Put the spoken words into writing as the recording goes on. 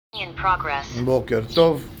In progress. Boker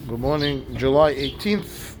Tov. Good morning. July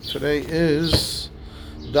 18th. Today is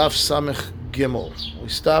Daf Samech Gimel. We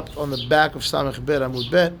stopped on the back of Samech Bet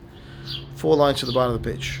Amud Bet, 4 lines to the bottom of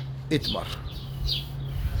the page. Itmar.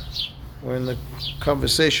 We're in the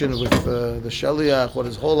conversation with the Shaliach, what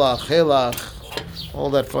is Holach, Helach, all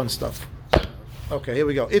that fun stuff. Okay, here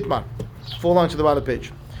we go. Itmar. 4 lines to the bottom of the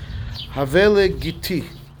page. Havele Gitti.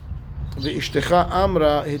 Ve'ishtecha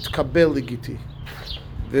Amra hitkabel Gitti.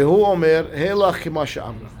 So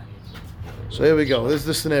here we go. This is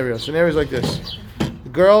the scenario. Scenario is like this. The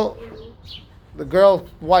girl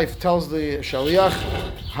wife tells the Shaliach,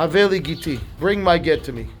 Haveli Giti, bring my get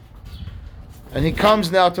to me. And he comes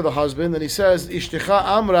now to the husband and he says, Ishtecha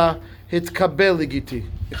Amra hitkabeli Giti.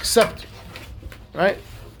 Accept. Right?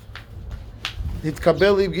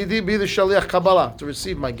 Hitkabeli Giti, be the Shaliach Kabbalah, to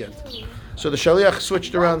receive my get. So the Shaliach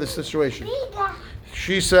switched around the situation.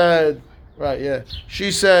 She said, right, yeah.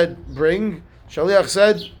 She said, bring. Shaliach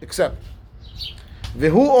said, accept.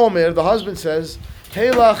 Vehu Omer, the husband says,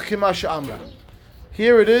 Heilach kimasha amra.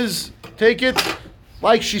 Here it is, take it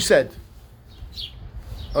like she said.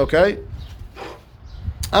 Okay?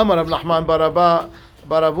 Amar Rav Nachman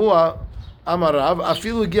Baravua, Amar Rav,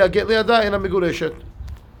 afilu gia get liada ina migureshet.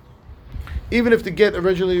 Even if the get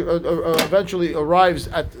eventually arrives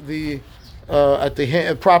at the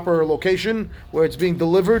proper location where it's being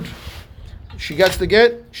delivered, she gets the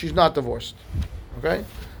get, she's not divorced. Okay?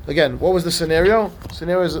 Again, what was the scenario?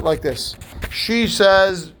 Scenario is like this. She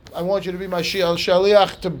says, I want you to be my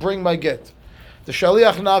shaliach to bring my get. The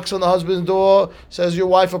shaliach knocks on the husband's door, says, your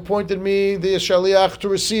wife appointed me the shaliach to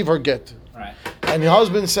receive her get. Right. And the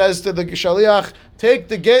husband says to the shaliach, take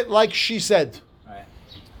the get like she said. Right.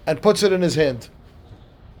 And puts it in his hand.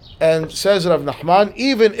 And says Rav Nachman,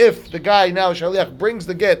 even if the guy now, shaliach, brings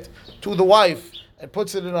the get to the wife, and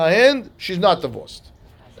puts it in her hand, she's not divorced.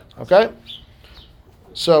 Okay?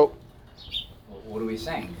 So, what are we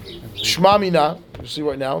saying? Shma Mina, you see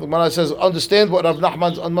right now, the Gemara says, understand what Rav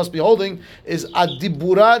Nachman must be holding, is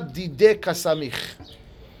Adibura Dide Kasamich.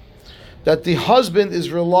 That the husband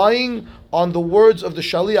is relying on the words of the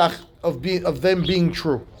Shaliach of them being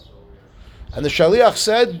true. And the Shaliach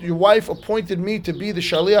said, your wife appointed me to be the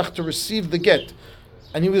Shaliach to receive the get.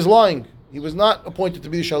 And he was lying. He was not appointed to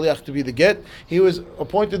be the shaliach to be the get. He was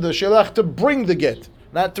appointed the shaliach to bring the get,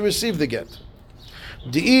 not to receive the get.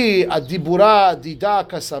 Di'i adibura dida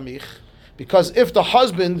kasamich. Because if the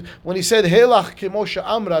husband, when he said helach kimosha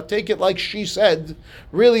amra, take it like she said,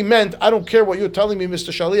 really meant, I don't care what you're telling me,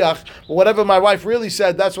 Mr. Shaliach, but whatever my wife really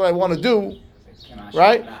said, that's what I want to do.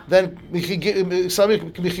 Right? Then she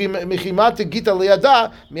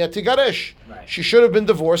should have been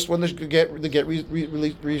divorced when the get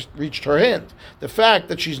reached her hand. The fact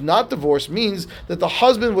that she's not divorced means that the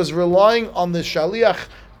husband was relying on the shaliach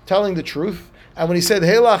telling the truth. And when he said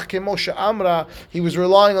Helach kemosha amra, he was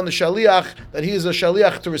relying on the shaliach that he is a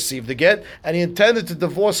shaliach to receive the get, and he intended to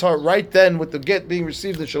divorce her right then with the get being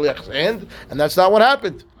received in the shaliach's hand, and that's not what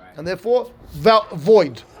happened. And therefore,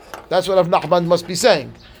 void. That's what Rav Nachman must be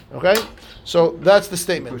saying. Okay? So that's the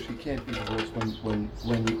statement. So she can't be divorced when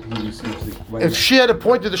he receives the... If she had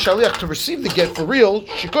appointed the shaliach to receive the get for real,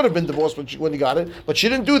 she could have been divorced when he got it, but she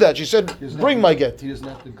didn't do that. She said, bring my get. He doesn't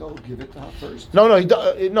have to go give it to her first. No, he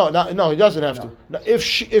doesn't have to. No, if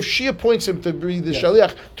she appoints him to be the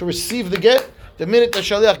shaliach to receive the get, the minute the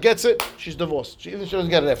shaliach gets it, she's divorced. Even if she doesn't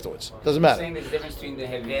get it afterwards. Doesn't matter. Saying there's a difference between the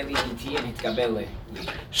heveli iti and hitkabele.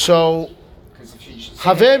 So...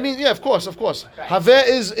 Haveh means, yeah, of course. Right. Haveh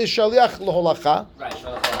is shaliach l'holacha,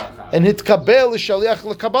 right, and hitkabel is shaliach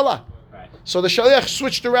l'kabbalah. Right. So the shaliach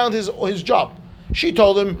switched around his job. She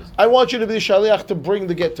told him, I want you to be the shaliach to bring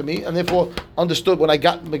the get to me, and therefore understood when I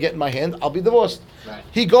got the get in my hand, I'll be divorced. Right.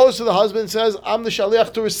 He goes to the husband and says, I'm the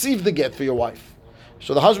shaliach to receive the get for your wife.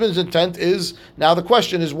 So the husband's intent is, now the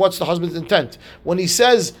question is, what's the husband's intent? When he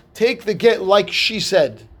says, take the get like she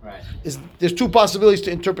said, right. There's 2 possibilities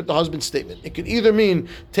to interpret the husband's statement. It could either mean,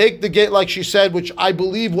 take the get like she said, which I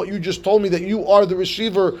believe what you just told me, that you are the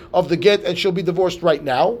receiver of the get and she'll be divorced right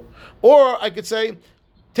now. Or I could say,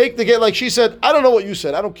 take the get like she said, I don't know what you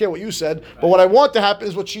said, I don't care what you said, but what I want to happen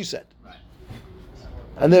is what she said. Right.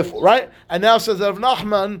 And therefore, right? And now says Rav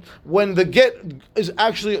Nachman, when the get is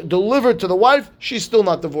actually delivered to the wife, she's still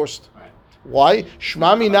not divorced. Why?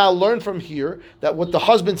 Shmami now learned from here that what the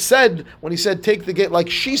husband said when he said take the get like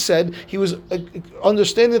she said, he was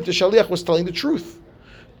understanding that the shaliach was telling the truth.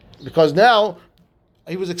 Because now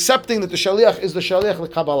he was accepting that the shaliach is the shaliach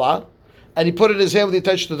l'kabbalah, and he put it in his hand with the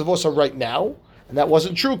intention to divorce her right now. And that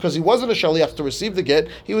wasn't true because he wasn't a shaliach to receive the get,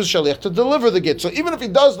 he was a shaliach to deliver the get. So even if he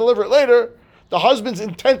does deliver it later, the husband's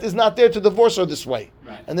intent is not there to divorce her this way. Right.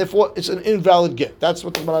 and therefore it's an invalid get. That's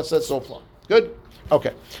what the Gemara said so far. Good?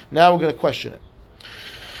 Okay. Now we're going to question it.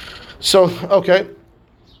 So, okay.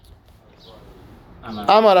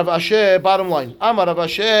 Amar Rav Asher, bottom line. Amar Rav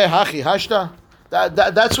Asher, hachi hashta.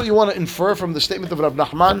 That's what you want to infer from the statement of Rav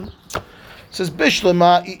Nachman. It says,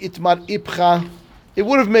 Bishlema itmar ipcha. It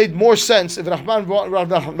would have made more sense if Rav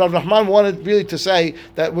Nachman wanted really to say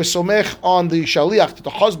that we're somech on the shaliach, that the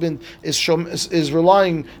husband is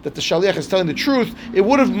relying, that the shaliach is telling the truth. It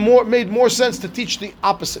would have made more sense to teach the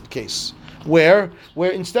opposite case. Where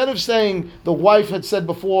instead of saying the wife had said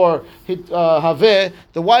before haveh,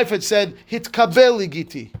 the wife had said hitkabel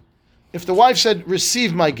giti. If the wife said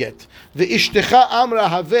receive my get, the ishtecha amra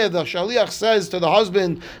haveh, the shaliach says to the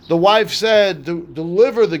husband, the wife said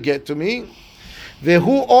deliver the get to me.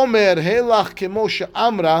 Vehu omer helach kemo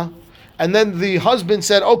amra, and then the husband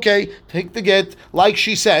said, okay, take the get like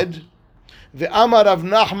she said. The Amar Rav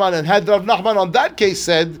Nachman, and had Rav Nachman on that case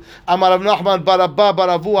said, Amar Rav Nachman barabba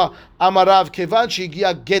baravua Amar Rav kevan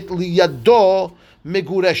shegiya get liyado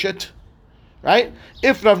megureshet. Right?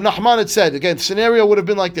 If Rav Nachman had said, again, the scenario would have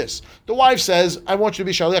been like this. The wife says, I want you to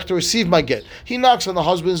be shaliach to receive my get. He knocks on the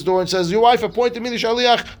husband's door and says, your wife appointed me the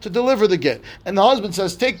shaliach to deliver the get. And the husband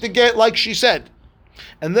says, take the get like she said.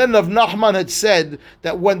 And then Rav Nachman had said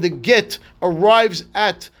that when the get arrives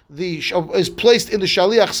at is placed in the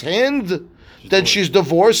shaliach's hand, then she's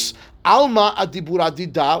divorced. Alma adibura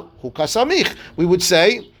dida hukasamich. We would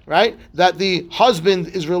say, right, that the husband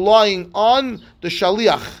is relying on the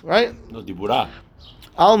shaliach, right? No dibura.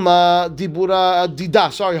 Alma dibura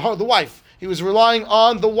dida. Sorry, the wife. He was relying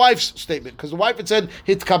on the wife's statement because the wife had said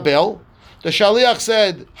hitkabel. The shaliach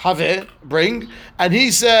said haveh, bring, and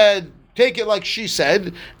he said take it like she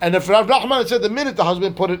said. And if Rav Nachman had said the minute the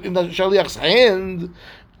husband put it in the shaliach's hand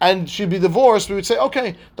and she'd be divorced, we would say,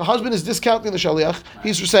 okay, the husband is discounting the shaliach.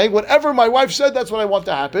 He's saying, whatever my wife said, that's what I want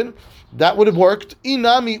to happen. That would have worked.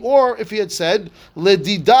 Inami, or if he had said,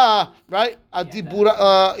 ledida, right?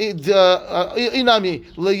 Adibura,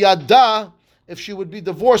 inami, leyada, if she would be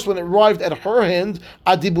divorced when it arrived at her hand,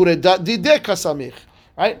 adibure dide kasamich.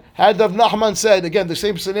 Right? Had Rav Nachman said, again, the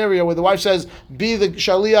same scenario where the wife says, be the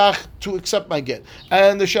shaliach to accept my get.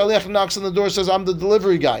 And the shaliach knocks on the door and says, I'm the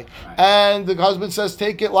delivery guy. And the husband says,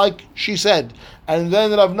 take it like she said. And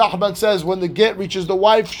then Rav Nachman says, when the get reaches the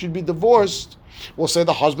wife, she'd be divorced. We'll say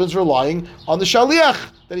the husband's relying on the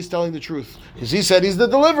shaliach, that he's telling the truth. Because he said he's the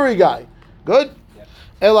delivery guy. Good?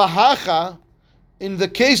 Elahacha, in the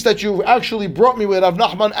case that you actually brought me where Rav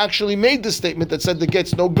Nachman actually made the statement that said the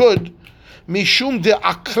get's no good, Mishum de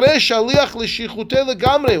akre shaliach l'shichute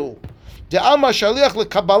legamreu, de ama shaliach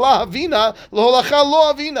lekabala havina leholacha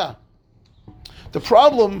lo havina. The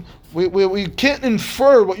problem, we can't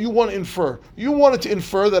infer what you want to infer. You wanted to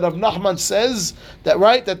infer that Rav Nachman says that,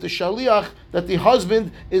 right, that the shaliach, that the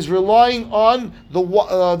husband is relying on the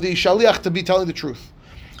shaliach to be telling the truth.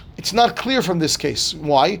 It's not clear from this case.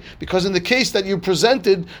 Why? Because in the case that you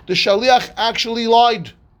presented, the shaliach actually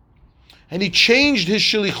lied. And he changed his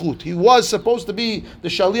shalichut. He was supposed to be the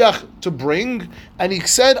shaliach to bring, and he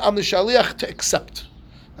said, I'm the shaliach to accept.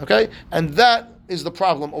 Okay? And that is the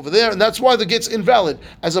problem over there, and that's why the get's invalid.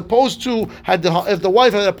 As opposed to, if the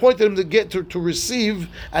wife had appointed him to get to receive,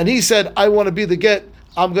 and he said, I want to be the get,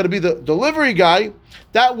 I'm going to be the delivery guy,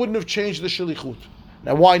 that wouldn't have changed the shalichut.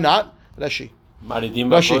 Now, why not? Rashi.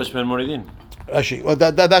 Rashi. Well,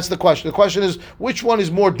 that's the question. The question is, which one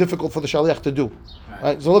is more difficult for the shaliach to do?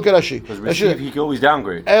 Right. So look at Rashi. Because receive, he can always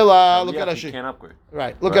downgrade. Ela, look at Rashi. He can't upgrade.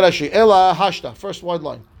 Right. Look at Rashi. Ela hashta. First wide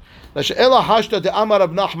line. Rashi. Ela hashta de Amar Rav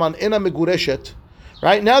Nachman ena megureshet.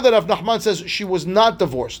 Right. Now that Rav Nachman says she was not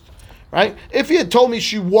divorced. Right. If he had told me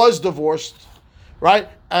she was divorced, right,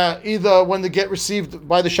 either when the get received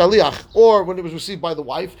by the shaliach or when it was received by the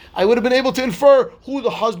wife, I would have been able to infer who the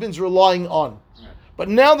husband's relying on. But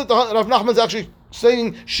now that Rav Nachman's actually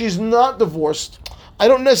saying she's not divorced, I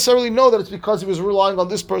don't necessarily know that it's because he was relying on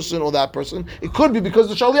this person or that person. It could be because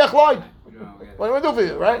the shaliach lied. What do I do for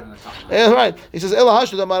you, right? Yeah, right. He says, "Ela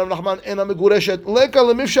hashda Rav Nachman ena megureshet leka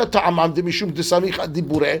lemifshat ta'amam demishum desamich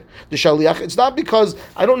adibure the shaliach." It's not because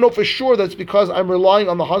I don't know for sure that it's because I'm relying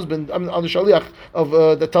on the husband, on the shaliach of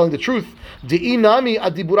telling the truth. De'inami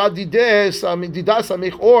adibura dida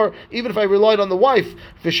samich, or even if I relied on the wife,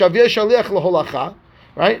 v'shaveh shaliach laholacha.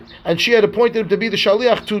 Right? And she had appointed him to be the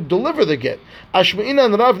shaliach to deliver the get.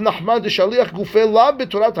 Ashme'inan Rav Nachman the shaliach gufei la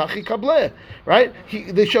b'torat hachi kableh. Right?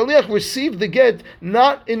 The shaliach received the get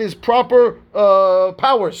not in his proper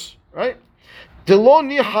powers. Right? Delo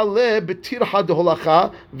nihale b'tirha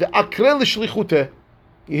deholacha ve'akre l'shlichuteh.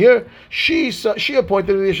 You hear? She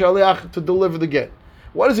appointed the shaliach to deliver the get.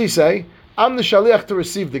 What does he say? I'm the shaliach to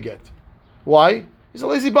receive the get. Why? He's a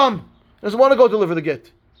lazy bum. Doesn't want to go deliver the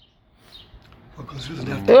get. Because he doesn't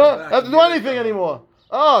have He to doesn't have to do anything anymore.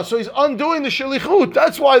 Oh, so he's undoing the shalichut.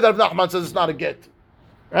 That's why Rav Nachman says it's not a get.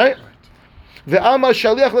 Right? Ve'ama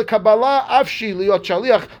shaliach lekabbalah afshi liot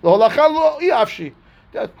shaliach leholacha lo afshi.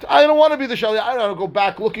 I don't want to be the shaliach. I don't want to go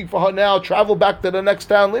back looking for her now, travel back to the next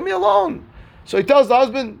town. Leave me alone. So he tells the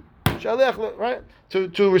husband, shaliach, right?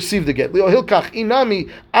 To receive the get. Hilkach inami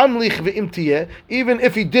amlich ve'imtiyeh. Even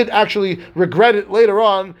if he did actually regret it later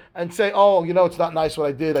on and say, oh, it's not nice what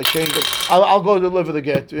I did. I changed it. I'll go deliver the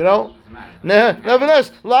get.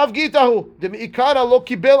 Nevertheless, lav gitahu de'ikara lo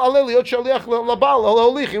kibel aleh liot shaliach labal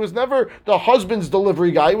alolich. He was never the husband's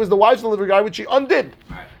delivery guy. He was the wife's delivery guy, which he undid.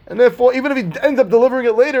 And therefore, even if he ends up delivering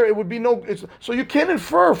it later, it would be so you can't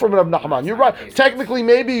infer from Rav Nachman. You're right. Technically,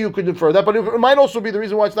 maybe you could infer that, but it might also be the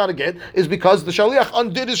reason why it's not a get is because the shaliach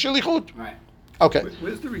undid his shalichut. Right. Okay.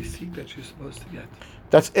 Where's the receipt that she's supposed to get?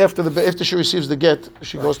 That's after she receives the get,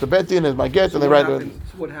 she goes to Gittin and my get, and they write. So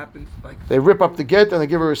what happens? Like they rip up the get and they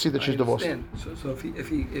give her a receipt that she's divorced. So if the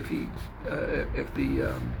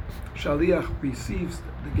shaliach receives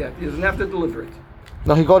the get, he doesn't have to deliver it.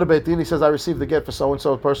 No, he go to Gittin. He says, "I received the get for so and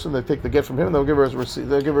so person." They take the get from him. And they'll give her a receipt.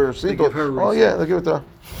 They'll give her a receipt. They give her a receipt. Oh yeah, they'll give it to her.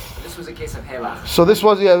 This was a case of helach. So this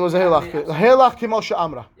was it was a helach. Helach kimosha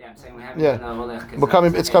amra. Yeah, I'm saying we haven't done the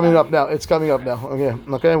holech. It's coming up now. It's coming up now.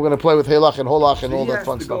 Okay, we're going to play with helach and holach and all that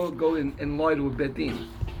fun stuff. He has to go and lie to a Gittin.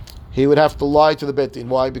 He would have to lie to the Gittin.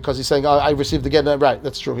 Why? Because he's saying, I received the get. Right,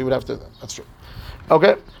 that's true. He would have to. That's true.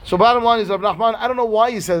 Okay, so bottom line is Rav Nachman. I don't know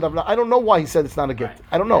why he said it. I don't know why he said it's not a get.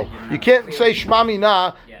 I don't know. You can't say Shema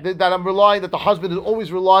Mina that I'm relying, that the husband is always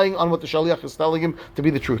relying on what the shaliach is telling him to be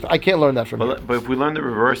the truth. I can't learn that from him. But if we learn the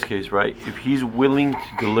reverse case, right? If he's willing to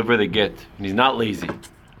deliver the get and he's not lazy,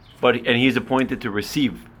 and he's appointed to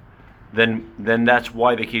receive, then that's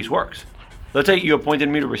why the case works. Let's say you appointed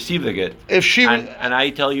me to receive the get, and I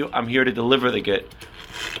tell you I'm here to deliver the get.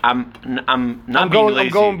 I'm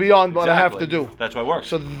going beyond what I have to do. That's why it works.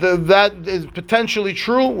 So that is potentially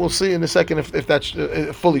true. We'll see in a second if that's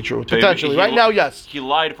fully true. So potentially, right now, yes. He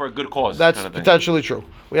lied for a good cause. That's kind of potentially true.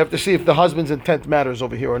 We have to see if the husband's intent matters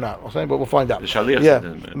over here or not. Okay, but we'll find out. The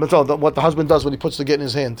shaliach but what the husband does when he puts the get in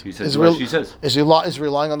his hand. He says what she says. Is he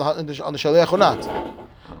relying on the shaliach or not?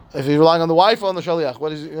 If he's relying on the wife or on the shaliach,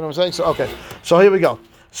 what is what I'm saying? So okay, so here we go.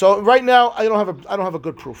 So right now I don't have a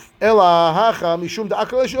good proof. Ela hacha mishum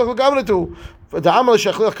da'akal shaliach l'gavnetu da'amal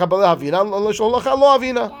shaliach kabbalah havina l'sholacha lo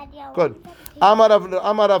havina. Good. Amar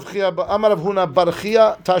Rav Huna bar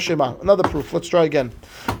Chia Tashema. Another proof. Let's try again.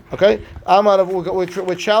 Okay.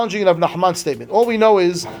 We're challenging Rav Nachman's statement. All we know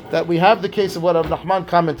is that we have the case of what Rav Nachman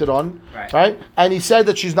commented on, right? And he said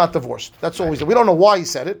that she's not divorced. That's all we said. We don't know why he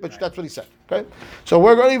said it, but that's what he said. Okay. So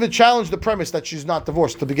we're going to even challenge the premise that she's not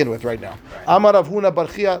divorced to begin with right now. Amar Rav Huna bar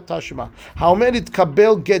Chia Tashema. How many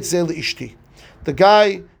kabel get zel ishti? The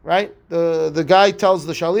guy, right? The guy tells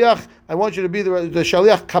the shaliach, I want you to be the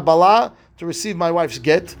shaliach Kabbalah to receive my wife's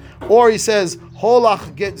get. Or he says,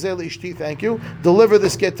 Holach get zel ishti, thank you. Deliver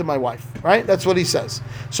this get to my wife. Right? That's what he says.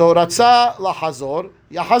 So Ratza lahazor,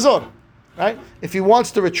 yahazor. Right? If he wants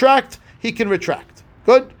to retract, he can retract.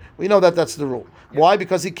 Good? We know that that's the rule. Why?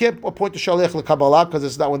 Because he can't appoint the shaliach l'Kabbalah because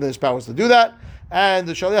it's not within his powers to do that. And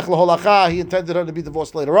the shaliach l'holacha, he intended her to be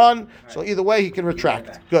divorced later on. So either way, he can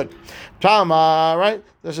retract. Good. Tama, right?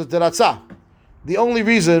 This is deratzah. The only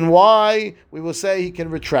reason why we will say he can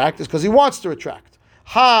retract is because he wants to retract.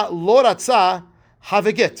 Ha lo ratzah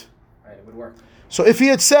haveget. Right, it would work. So if he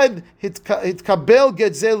had said hit kabel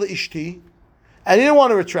get zel ishti, and he didn't want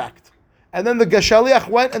to retract, and then the shaliach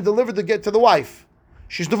went and delivered the get to the wife,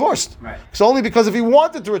 she's divorced. Right. So only because if he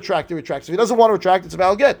wanted to retract, he retracts. If he doesn't want to retract, it's a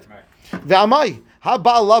valid get. Right. Ve'amai ha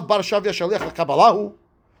ba'alav bar shavya shaliach l'kabalahu.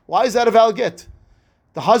 Why is that a valid get?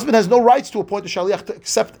 The husband has no rights to appoint a shaliach to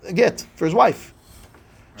accept a get for his wife.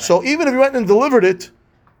 Right. So even if he went and delivered it,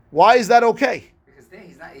 why is that okay? Because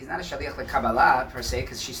he's not a shaliach l'Kabbalah per se,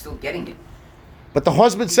 because she's still getting it. But the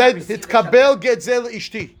husband said, "Hit kabel get zel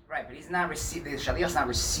ishti." Right, but he's not receiving. The shaliach's not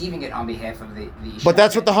receiving it on behalf of the isha. But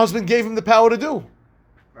that's what the husband gave him the power to do.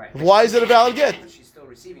 Right. Why is it a valid get? She's still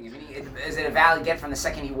receiving it. Is it a valid get from the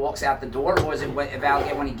second he walks out the door, or is it a valid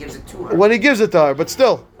get when he gives it to her? When he gives it to her, but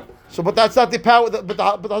still. So, but that's not the power. But the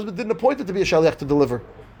husband didn't appoint it to be a shaliach to deliver.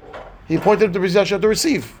 He appointed him to be a shaliach to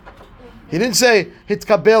receive. He didn't say hit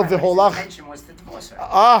kabel v'holach. His intention was to divorce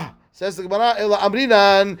her. Says the Gemara, Ela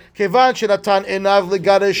Amrinan, Kevan Shenatan Enav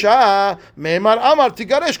Legaresha, Meimar Amar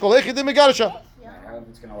Tigaresh, Kol Echidim Megaresha.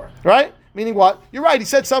 It's going to work. Right? Meaning what? You're right. He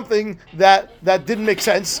said something that didn't make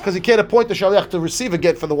sense because he can't appoint the shaliach to receive a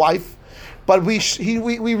get for the wife. But we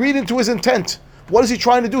read into his intent. What is he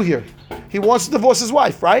trying to do here? He wants to divorce his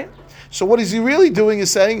wife, right? So what is he really doing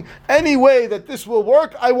is saying, any way that this will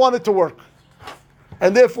work, I want it to work.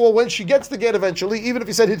 And therefore, when she gets the get eventually, even if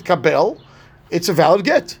he said hitkabel, it's a valid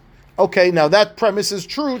get. Okay, now that premise is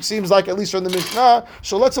true, it seems like, at least from the Mishnah,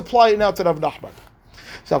 so let's apply it now to Rav Nachman.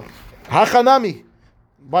 So, Hachanami,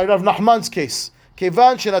 by Rav Nachman's case,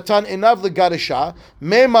 Kevan shenatan enav legarisha,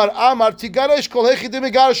 memar amar tigaresh kol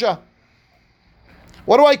hechidim megarisha.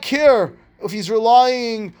 What do I care if he's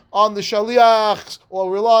relying on the shaliach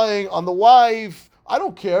or relying on the wife? I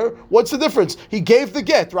don't care. What's the difference? He gave the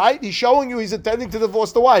get, right? He's showing you he's intending to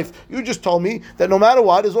divorce the wife. You just told me that no matter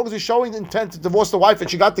what, as long as he's showing the intent to divorce the wife and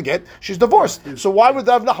she got the get, she's divorced. So why would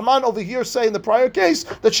Rav Nachman over here say in the prior case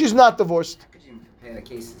that she's not divorced? How could you compare the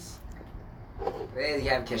cases? There you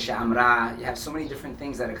have Kesha Amra, you have so many different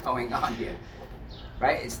things that are going on here.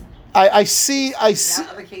 Right? It's I see. in that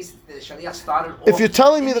other case, the Shaliach started off. If you're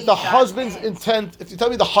telling me that the in husband's hands. intent, if you tell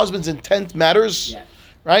me the husband's intent matters, Yeah.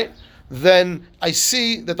 right? Then I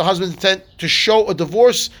see that the husband's intent to show a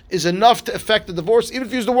divorce is enough to affect the divorce, even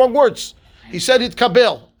if you use the wrong words. He said it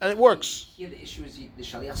kabel, and it works. Here the issue is the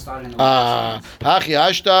Shaliach started in the Hachi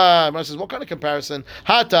hashta. Gemara says, what kind of comparison?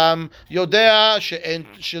 Hatam yodea she'en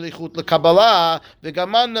shelichut lekabala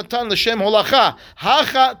v'gaman natan l'shem holacha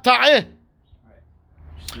hacha ta'eh.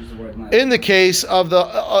 Just use the word not. In the case of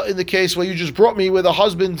in the case where you just brought me, where the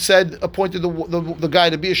husband said appointed the guy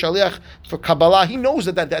to be a shaliach for Kabbalah, he knows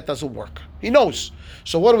that doesn't work. He knows.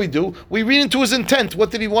 So what do? We read into his intent.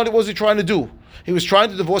 What did he want? What was he trying to do? He was trying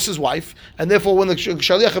to divorce his wife, and therefore, when the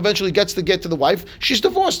shaliach eventually gets the get to the wife, she's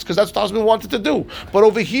divorced because that's what the husband wanted to do. But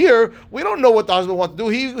over here, we don't know what the husband wanted to do.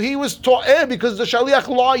 He was taught because the shaliach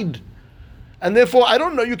lied. And therefore, I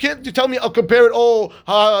don't know. You can't tell me I'll compare it.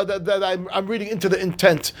 That I'm reading into the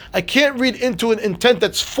intent. I can't read into an intent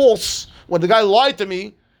that's false when the guy lied to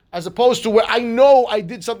me, as opposed to where I know I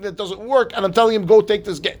did something that doesn't work, and I'm telling him go take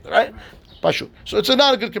this get. Right? Pashu. So it's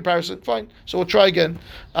not a good comparison. Fine. So we'll try again.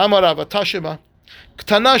 Amarava tashema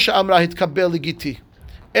ktana she'amra hitkabel ligiti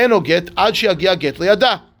eno get ad she'agia get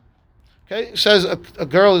liyada. Okay, it says a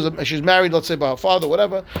girl she's married, let's say by her father,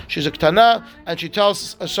 whatever. She's a ktana, and she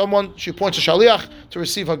tells someone, she appoints a shaliach to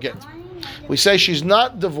receive her get. We say she's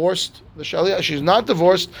not divorced. The shaliach, she's not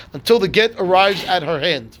divorced until the get arrives at her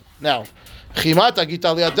hand. Now, that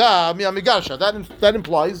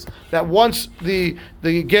implies that once the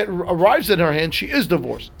get arrives in her hand, she is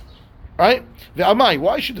divorced, right?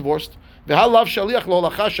 Why is she divorced? Right.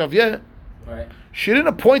 She didn't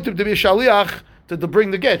appoint him to be a shaliach to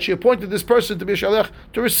bring the get. She appointed this person to be a shaliach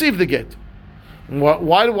to receive the get.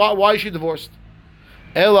 Why is she divorced?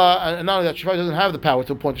 Ella, and not only that, she probably doesn't have the power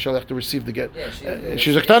to appoint a shaliach to receive the get. Yeah,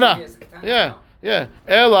 she's a ktana. Yeah.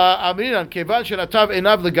 Ella, amrinan kevan shenatav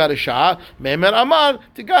enav legarisha, me'emer amar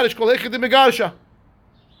tigarish kol echad megarisha.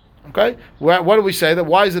 Okay, what do we say that?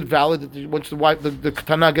 Why is it valid that once the wife, the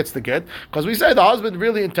katana gets the get? Because we say the husband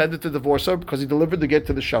really intended to divorce her because he delivered the get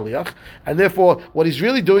to the shaliach, and therefore what he's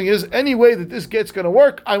really doing is any way that this get's going to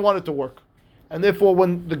work, I want it to work, and therefore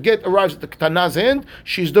when the get arrives at the katana's hand,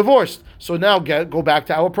 she's divorced. So now go back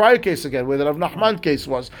to our prior case again, where the Rav Nachman case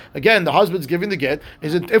was. Again, the husband's giving the get.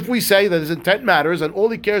 If we say that his intent matters and all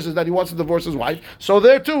he cares is that he wants to divorce his wife, so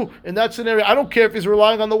there too, in that scenario, I don't care if he's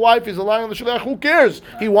relying on the wife, he's relying on the shaliach, who cares?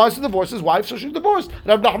 He wants to divorce his wife, so she's divorced.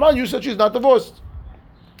 Rav Nachman, you said she's not divorced.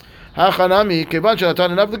 It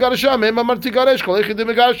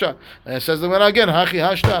says the one again.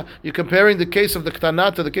 You're comparing the case of the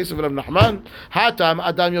ktana to the case of Rav Nachman. Hatam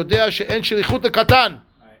adam yodea she'en shelichut lekatan,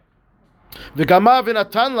 v'gama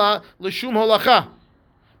v'natan la l'shum holacha.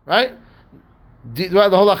 Right? The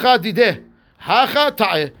holacha dideh hacha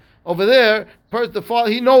ta'eh. Over there, the father,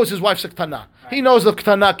 he knows his wife's a ktana. He knows the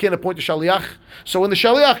ktana can't appoint a shaliach. So when the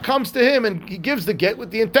shaliach comes to him and he gives the get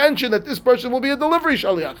with the intention that this person will be a delivery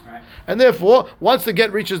shaliach. Right. And therefore, once the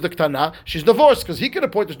get reaches the ktana, she's divorced because he can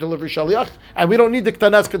appoint a delivery shaliach. And we don't need the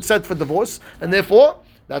ktana's consent for divorce. And therefore,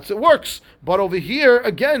 it works. But over here,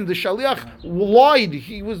 again, the shaliach lied.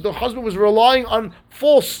 The husband was relying on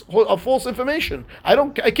false information. I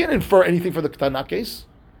can't infer anything for the ktana case.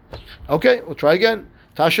 Okay, we'll try again.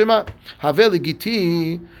 Tashema haveli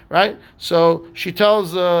giti, right? So she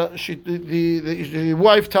tells the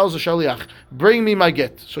wife tells the shaliach, bring me my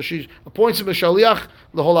get. So she appoints him a shaliach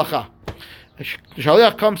leholacha. The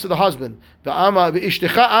shaliach comes to the husband.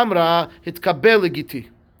 V'ishtecha amra hitkabel giti.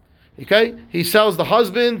 Okay, he tells the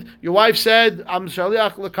husband, your wife said I'm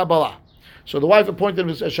shaliach lekabbalah. So the wife appointed him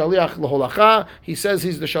as shaliach leholacha. He says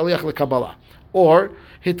he's the shaliach lekabbalah. Or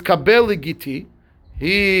hitkabel giti.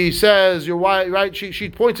 He says, your wife, right? She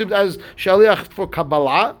points him as shaliach for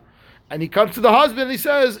Kabbalah, and he comes to the husband and he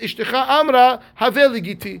says, Ishtecha amra haveli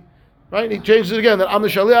giti. Right? He changes it again that I'm the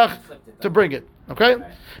shaliach to bring it. Okay?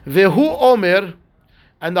 Vehu omer,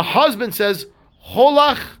 and the husband says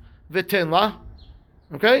holach v'tenla.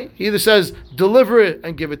 Okay? He either says deliver it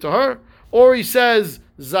and give it to her, or he says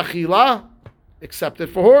zachila, accept it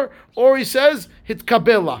for her, or he says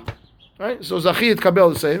hitkabela. Right? So zachi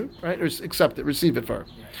hitkabel the same, right? Accept it, receive it for her.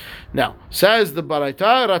 Now, says the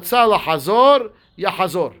Baraita, Ratza lahazor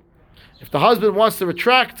yahazor. If the husband wants to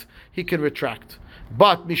retract, he can retract.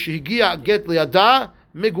 But mishihigia get liada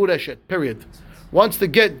migureshet. Period. Once the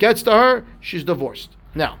get gets to her, she's divorced.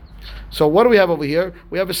 Now, so what do we have over here?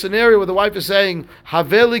 We have a scenario where the wife is saying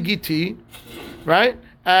haveli giti, right?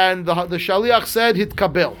 And the shaliach said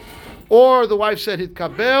hitkabel, or the wife said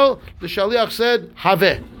hitkabel. The shaliach said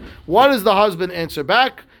have. What does the husband answer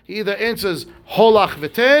back? He either answers holach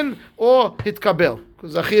v'ten or hitkabel,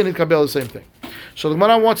 because zachi and hitkabel are the same thing. So the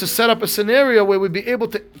Gemara wants to set up a scenario where we'd be able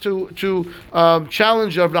to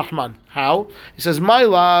challenge Rav Nachman. How? He says, "My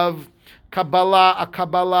love, kabbalah a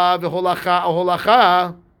kabbalah v'holacha a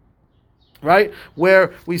holacha," right?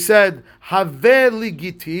 Where we said haveli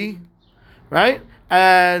giti, right?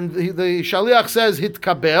 And the shaliach says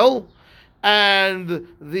hitkabel, and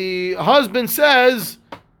the husband says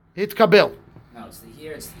hitkabel. No,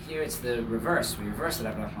 here it's the reverse. We reverse it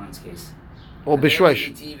up in Rahman's case. Or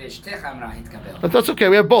bishwesh. But that's okay.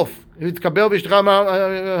 We have both. We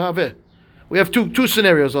have two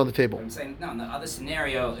scenarios on the table. I'm saying no. In the other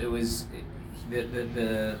scenario, it was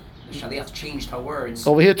the shaliach changed her words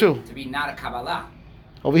Over here too. to be not a kabbalah.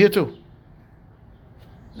 Over here too.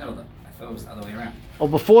 No, I thought it was the other way around. Oh,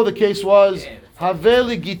 before the case was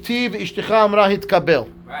haveli gitiv ishtecha amra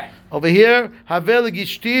hitkabel. Right. Over here, haveli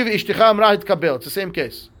gishtiv ishtecha amra hitkabel. It's the same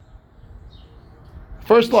case.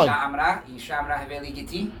 First line.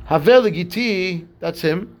 Haveli giti, that's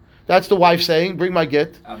him. That's the wife saying, bring my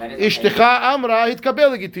get. Ishtecha amra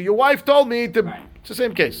hitkabel giti. Your wife told me to. Right. It's the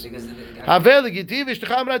same case. Haveli giti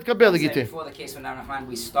ishtecha amra hitkabel giti. Before the case with Rahman,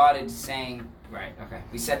 we started saying, right, okay.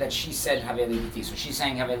 We said that she said haveli giti, so she's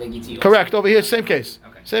saying haveli giti. Correct. Over here, same case.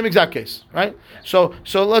 Okay. Same exact case, right? Yeah.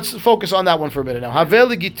 So let's focus on that one for a minute now.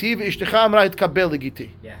 Haveli giti ishtecha amra hitkabel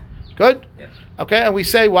giti. Yeah. Good? Yeah. Okay, and we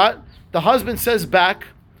say what? The husband says back,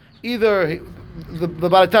 either the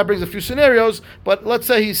Baraita brings a few scenarios, but let's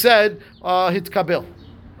say he said hitkabel.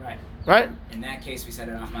 Right. Right? In that case, we said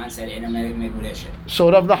Rahman said ena megureshet.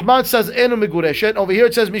 So Rav Nachman says ena megureshet. Over here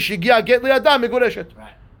it says mishigia get liada megureshet.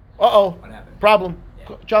 Right. Uh-oh. What happened? Problem.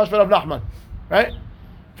 Yeah. Challenge for Rav Nachman. Right?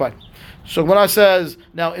 Fine. So when I says,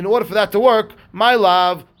 now in order for that to work, my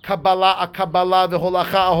love, kabbalah a kabbalah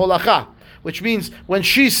v'holacha a holacha. Which means when the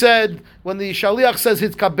shaliach says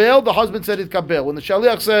hitkabel, the husband said hitkabel. When the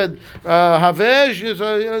shaliach said havesh,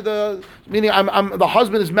 meaning the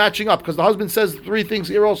husband is matching up, because the husband says three things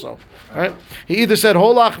here also. Right? He either said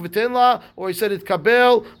holach v'tenla, or he said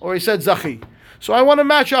hitkabel, or he said zachi. So I want to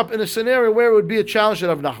match up in a scenario where it would be a challenge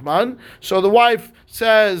of Nachman. So the wife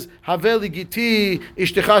says haveli giti,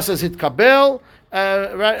 ishtecha says hitkabel,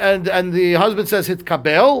 right? And the husband says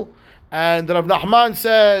hitkabel, and Rav Nachman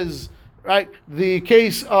says. Right, the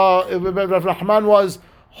case Rav Rahman was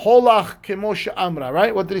holach kemosha amra.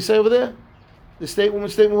 Right, what did he say over there? The statement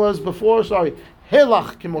was before. Sorry,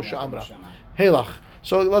 helach kemosha amra. Helach.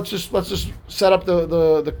 So let's just set up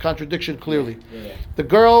the contradiction clearly. Yeah. The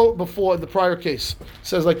girl before the prior case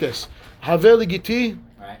says like this: haveli giti.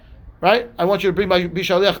 Right, I want you to bring my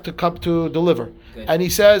bishaliach to come to deliver. Good. And he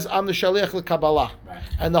says, I'm the shaliach l'kabbalah. Right.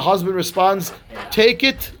 And the husband responds, take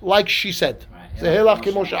it like she said. Right.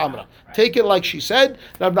 Take it like she said.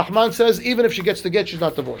 Rav Nachman says, even if she gets the get, she's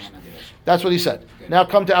not divorced. That's what he said. Good. Now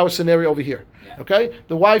come to our scenario over here. Yeah. Okay?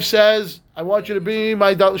 The wife says, I want you to be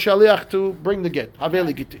my shaliach to bring the get.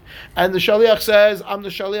 Haveli giti. And the shaliach says, I'm the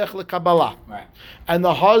shaliach l'kabbalah. Right. And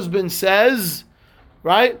the husband says,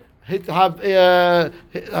 right? Hitkabel.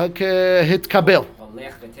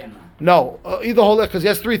 No, either holech, because he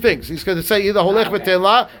has three things. He's going to say either holech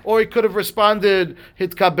v'tenla, or he could have responded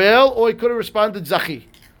hitkabel, or he could have responded zachi.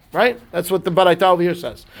 Right? That's what the Baraita over here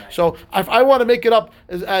says. Right. So if I want to make it up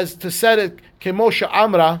as to set it kemosha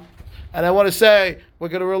amra, and I want to say we're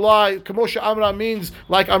going to rely, kemosha amra means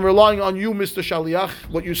like I'm relying on you, Mr. Shaliach.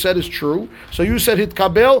 What you said is true. So you said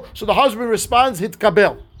hitkabel, so the husband responds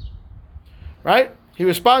hitkabel. Right? He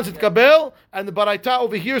responds hitkabel, and the Baraita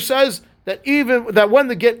over here says that when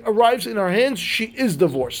the get arrives in her hands, she is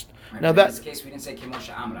divorced. Right, now in that this case, we didn't say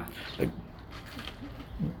kemosha amra.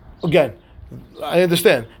 Again, I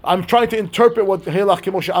understand. I'm trying to interpret what helach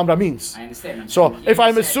kemosha amra means. I understand. So if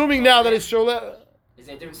I'm assuming now that it's shaliach, is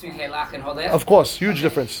there a difference between helach and holech? Of course, huge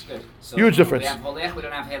difference. Good. So Huge difference. We have holech, we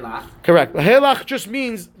don't have helach. Correct. Helach just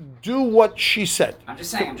means do what she said. I'm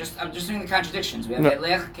just saying, I'm just doing the contradictions. We have Right.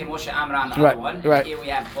 helech, kemoshe amra on the Right, other one. right. Here we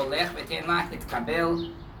have holech, v'tenlach,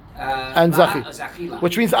 v'tkabel, And zachila.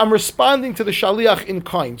 Which means I'm responding to the shaliach in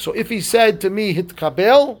kind. So if he said to me,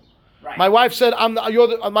 hitkabel, Right. my wife said,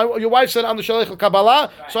 your wife said, I'm the shaliach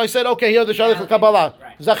al-kabbalah. Right. So I said, okay, here's the shaliach al-kabbalah.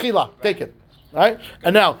 Right. Zachila, take it. Right?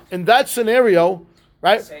 And now, in that scenario,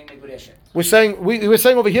 right, Saying megureshet. we're saying, we were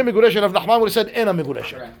saying over here, Migureshet of Nachman would have said, Ena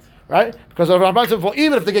Migureshet. Correct. Right? Because Rav Nachman said, well,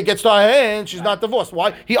 even if the get gets to her hand, she's not divorced.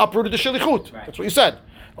 Why? He uprooted the shalichut. Right. That's what you said.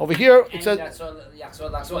 Over here, it And says, that's all Yachzor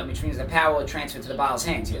Lachzor, which means the power will transfer to the Baal's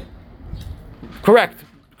hands here. correct.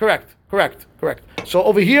 So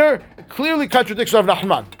over here, it clearly contradicts Rav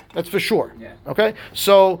Nachman. That's for sure. Yeah. Okay?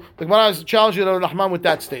 So the Gemara is challenging Rav Nachman with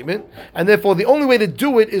that statement. And therefore, the only way to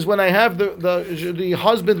do it is when I have the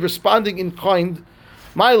husband responding in kind,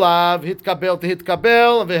 my love, hitkabel to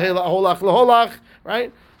hitkabel, holach leholach,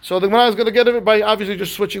 right? So the Gemara is going to get it by obviously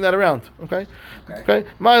just switching that around. Okay? Okay?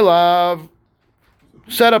 My love.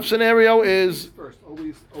 Setup scenario is First,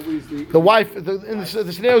 always the wife. In the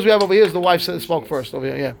scenarios we have over here is the wife spoke first over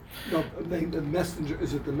here. Yeah. No, the messenger.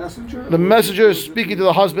 Is it the messenger? The messenger is speaking to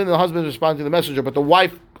the husband, and the husband is responding to the messenger, but the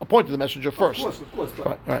wife appointed the messenger first. Of course.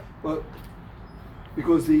 But, Right. but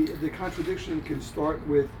because the contradiction can start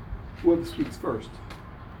with whoever speaks first.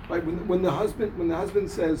 Like when the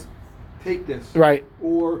husband says, "Take this," Right.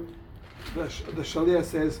 or the shaliach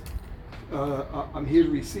says, "I'm here to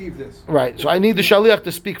receive this." Right. So I need the shaliach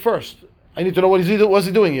to speak first. I need to know what's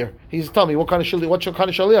he doing here. He's telling me what kind of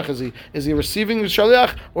shaliach is he? Is he receiving the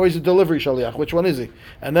shaliach or is he delivery shaliach? Which one is he?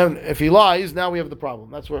 And then if he lies, now we have the problem.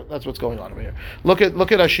 That's what's going on over here. Look at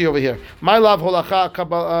Rashi over here. My love holacha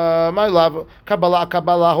kabbalah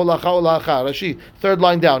holacha holacha. Rashi, third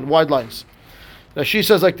line down, wide lines. Rashi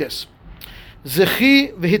says like this.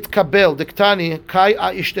 Zechi v'hitkabel diktani kai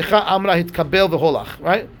ishtecha amra hitkabel v'holach.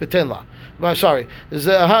 Right? Betenla. Sorry.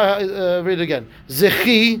 Read it again.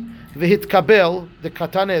 Zechi v'hitkabel the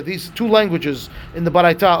katane. These two languages in the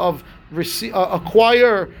baraita of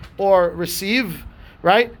acquire or receive.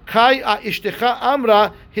 Right? Kai ishtecha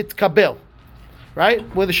amra hitkabel. Right?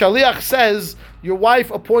 Where the shaliach says, your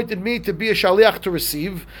wife appointed me to be a shaliach to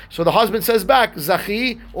receive. So the husband says back,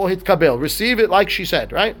 zachi or hitkabel. Receive it like she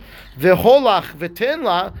said, right? V'holach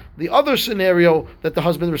v'tenla, the other scenario that the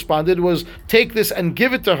husband responded was, take this and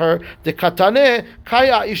give it to her. De katane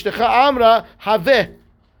kaya ishtecha amra haveh.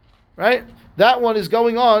 Right? That one is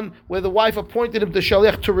going on where the wife appointed him the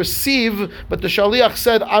shaliach to receive, but the shaliach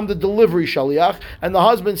said, I'm the delivery shaliach. And the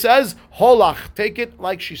husband says, holach, take it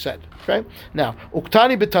like she said. Okay? Now,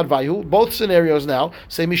 uktani b'tarvayu, both scenarios now,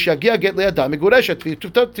 say, mishagia get le'adam migureshet,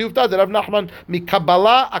 v'tuvta de Rav Nachman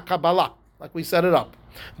mikabala akabala, like we set it up.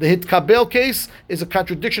 The hitkabel case is a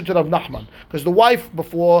contradiction to Rav Nachman, because the wife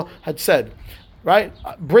before had said, right?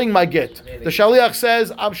 Bring my get. The shaliach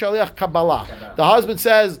says, I'm shaliach kabbalah. The husband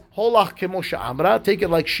says, holach kemoshe amra, take it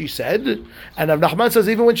like she said. And Rav Nachman says,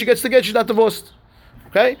 even when she gets the get, she's not divorced.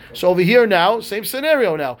 Okay? So over here now, same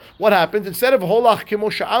scenario now. What happens? Instead of holach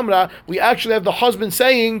kemoshe amra, we actually have the husband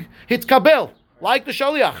saying, hitkabel, like the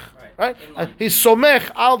shaliach. Right? He's somech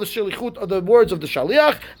al the shalichut, of the words of the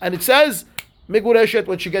shaliach, and it says, migureshet,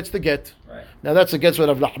 when she gets the get. Right. Now that's against what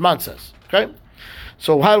Rav Nachman says. Okay?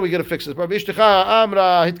 So how are we going to fix this? Amra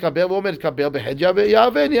hitkabel v'omer hitkabel b'hedya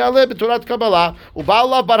v'yaveh ni'aleh b'torat kabbalah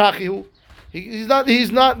u'ba'alav barachihu. He's not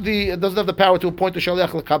doesn't have the power to appoint a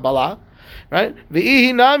shaliach l'kabbalah, right?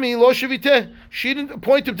 V'ihi nami lo sheviteh. She didn't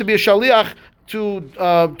appoint him to be a shaliach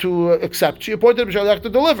to accept. She appointed him a shaliach to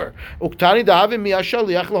deliver. Uktani da'avim mi'ah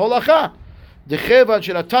shaliach l'holacha. Dechevan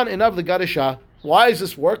shenatan enav l'garesha. Why does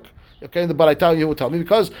this work? Okay, the Baraita you will tell me,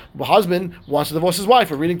 because the husband wants to divorce his wife,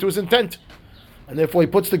 or reading to his intent. And therefore he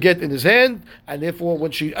puts the get in his hand, and therefore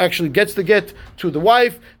when she actually gets the get to the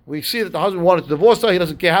wife, we see that the husband wanted to divorce her. He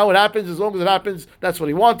doesn't care how it happens, as long as it happens, that's what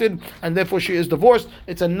he wanted, and therefore she is divorced.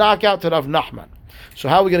 It's a knockout to Rav Nachman. So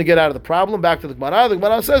how are we going to get out of the problem? Back to the Gemara. The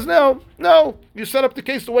Gemara says, no, you set up the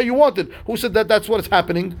case the way you wanted. Who said that that's what is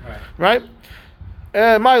happening? Right?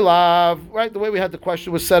 My love, right? The way we had the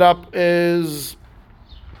question was set up is...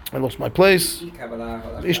 I lost my place.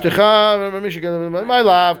 Ishtecha, my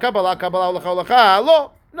love, Kabbalah, holacha,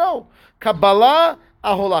 holacha. No. Kabbalah,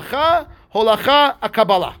 holacha, holacha,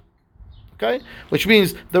 Kabbalah. Okay? Which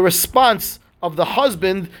means the response of the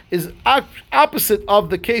husband is opposite of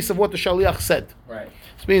the case of what the shaliach said. Right.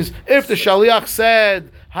 This means if the shaliach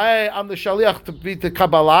said, hey, I'm the shaliach to be the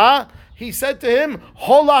Kabbalah, he said to him,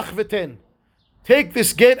 holach v'ten. Take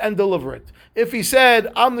this get and deliver it. If he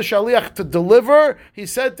said, I'm the shaliach to deliver, he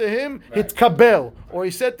said to him, hitkabel. Or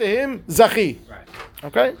he said to him, zachi. Right.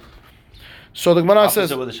 Okay? So the Gemara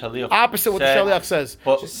says, Opposite what the shaliach opposite what the said. shaliach says.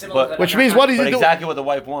 But Which means what is he doing? exactly what the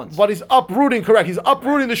wife wants. But he's uprooting, correct. He's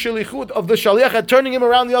uprooting the shalichut of the shaliach and turning him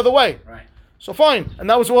around the other way. Right. So fine. And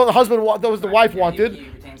that was what the husband that was the wife wanted. He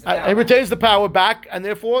retains the And power. he retains the power back, and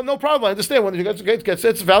therefore, no problem. I understand. When he gets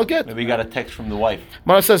it's a valid get. Maybe he got a text from the wife.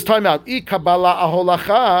 Mara says, time out. I kabbalah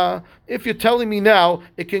aholacha. If you're telling me now,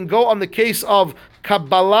 it can go on the case of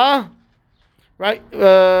kabbalah, right?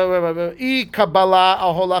 I kabbalah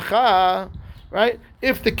aholacha, right?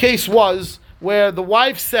 If the case was where the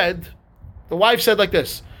wife said like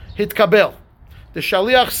this, hitkabel. The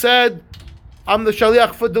shaliach said, I'm the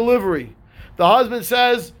shaliach for delivery. The husband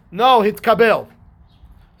says, no, hitkabel.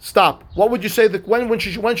 Stop. What would you say that when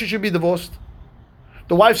she should be divorced?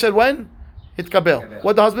 The wife said when? Hitkabel.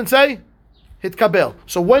 What did the husband say? Hitkabel.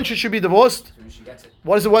 So when should she be divorced? As soon as she gets it.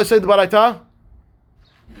 What does it say in the Baraita?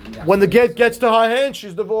 When the get gets to her hand,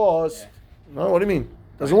 she's divorced. No, what do you mean?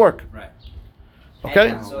 Doesn't work. Right. Okay?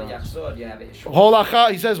 And Yachzor, you have an issue.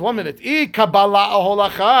 Holacha, he says, 1 minute. I kabbalah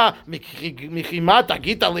holacha michimata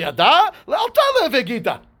gita liada le'alta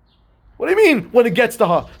vegita. What do you mean when it gets to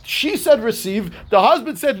her? She said receive, the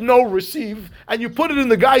husband said no receive, and you put it in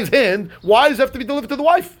the guy's hand. Why does it have to be delivered to the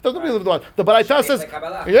wife? It doesn't have to be delivered to the wife. The Baraita says,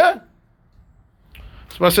 yeah.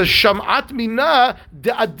 So it says, Sham'at mina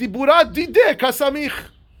de'adibura dideh kasamich.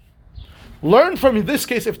 Learn from this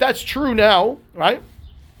case, if that's true now, right,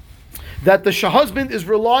 that the husband is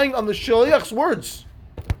relying on the shaliach's words.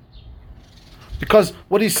 Because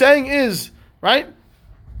what he's saying is, right,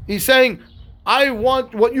 he's saying, I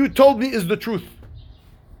want what you told me is the truth.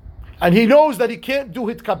 And he knows that he can't do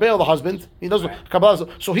hitkabel, the husband. He knows Kabbalah.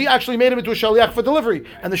 So he actually made him into a shaliach for delivery.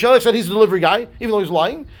 And the shaliach said he's the delivery guy, even though he's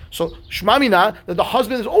lying. So shmamina, that the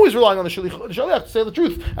husband is always relying on the shaliach to say the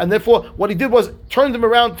truth. And therefore, what he did was turned him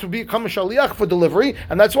around to become a shaliach for delivery.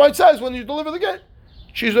 And that's why it says when you deliver the get,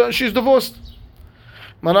 she's divorced.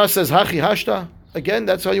 Mana says, Hachi hashta. Again,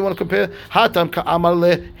 that's how you want to compare. Hatam ka'amar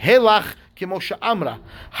le helach kemo sha'amra.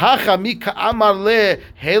 Hacha mi ka'amar le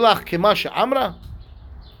helach kema sha'amra.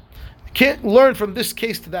 Can't learn from this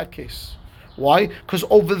case to that case. Why? Because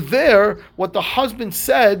over there, what the husband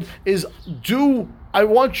said is, I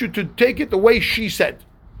want you to take it the way she said.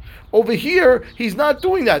 Over here, he's not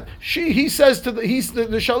doing that. He says the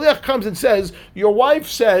shaliach comes and says, your wife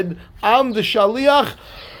said, I'm the shaliach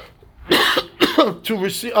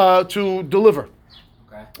to deliver.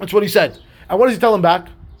 Okay. That's what he said. And what does he tell him back?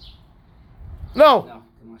 No,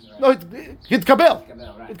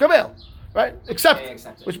 hitkabel. Right. Hitkabel. Right? Accept. Yeah,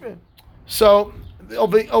 accept it. Which, so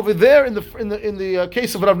over there in the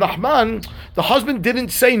case of Rav Nachman, the husband didn't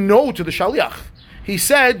say no to the shaliach. He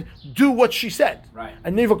said, do what she said. Right.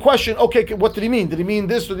 And you have a question, okay, what did he mean? Did he mean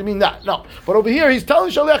this or did he mean that? No. But over here, he's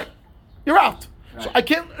telling shaliach, you're out. Right. So I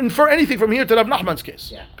can't infer anything from here to Rav Nachman's case.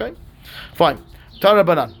 Yeah. Okay? Fine. Tan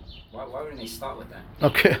Rabbanan. Why wouldn't they start with that?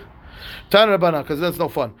 Okay. Tan Rabbanan, because that's no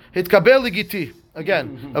fun. Hitkabel ligiti.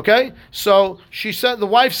 Again. Okay? So the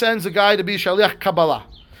wife sends a guy to be shaliach Kabbalah.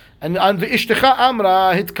 And on the ishtecha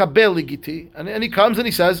amra hitkabel ligiti. And he comes and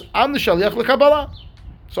he says, I'm the shaliach lekabbalah.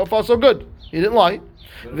 So far, so good. He didn't lie.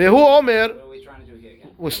 Vehu omer. What are we trying to do here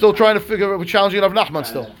again? We're still trying to figure out, we're challenging Rav Nachman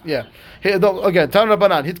still. Yeah. Here, again, Tan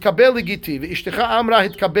Rabbanan, hitkabel ligiti. Ve'ishtecha amra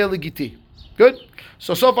hitkabel ligiti. Good?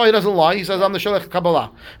 So far he doesn't lie. He says, I'm the shaliach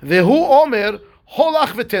Kabbalah. Vehu omer holach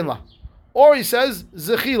v'tenla. Or he says,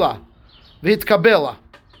 zechila v'hitkabela.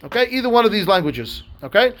 Okay? Either one of these languages.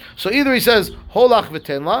 Okay? So either he says, holach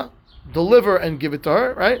v'tenla, deliver and give it to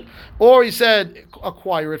her, right? Or he said,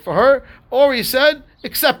 acquire it for her. Or he said,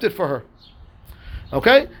 accept it for her.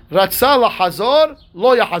 Okay? Ratza lahazor,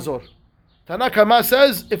 lo yahazor. Tanakama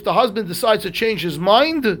says, if the husband decides to change his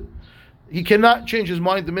mind, he cannot change his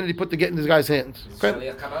mind the minute he put the get in this guy's hands.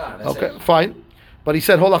 Okay? Okay, fine. But he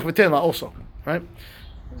said holach v'tenla also, right?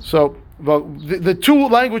 So, but the two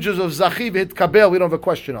languages of zachi v'hitkabel we don't have a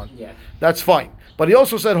question on. Yeah. That's fine. But he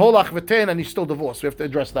also said holach v'ten and he's still divorced. We have to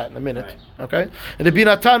address that in a minute. Right. Okay? And Rabbi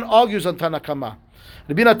Natan argues on Tanakama.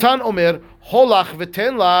 Rabbi Natan omer holach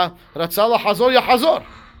v'ten la ratzala hazor yahazor.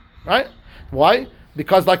 Right? Why?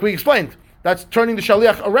 Because like we explained, that's turning the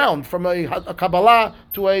shaliach around from a Kabbalah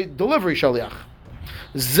to a delivery shaliach.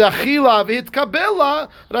 Zachila v'hitkabela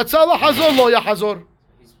ratzala hazor lo yahazor.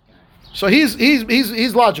 So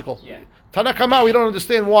he's logical. Yeah. Tanakama, we don't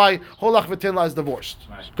understand why holach v'tenla is divorced.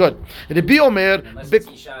 Right. Good. Rabbi Omer,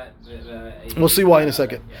 we'll see why in a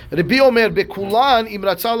second. Rabbi Omer bekulan im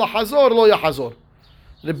ratzah lahazor lo yahazor.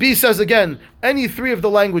 Rabbi says again, any three of the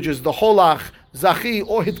languages, the holach, zachi,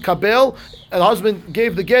 or hitkabel, and the husband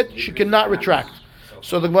gave the get, she cannot retract.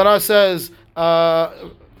 So the Gemara says,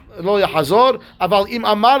 lo yahazor, aval im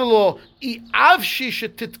amar lo, I avshi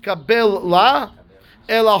shetitkabel la,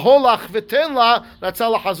 ela holach v'ten la,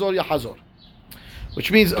 ratzah lahazor yahazor.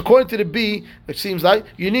 Which means, according to the B, it seems like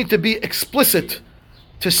you need to be explicit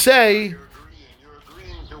to say. You're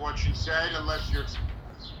agreeing to what she said, unless you're.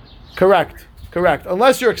 Correct.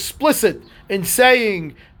 Unless you're explicit in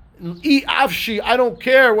saying, I avshi, I don't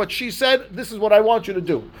care what she said, this is what I want you to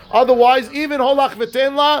do. Otherwise, even holach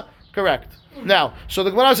v'ten la, correct. Now, so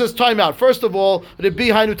the Gemara says time out. First of all, Rabbi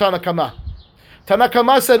hainu Tanakama.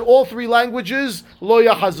 Tanakama said all three languages, lo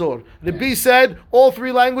yahazor. Rabbi said all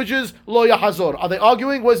three languages, lo yahazor. Are they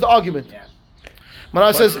arguing? Where's the argument? Yeah.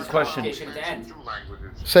 Mana says, Question. Two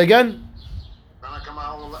languages. say again?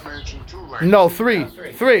 Tanakama will mention two languages. No, three.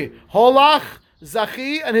 Three. Three. Holach,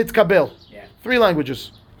 zachi, and hitkabel. Yeah. Three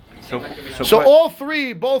languages. So So all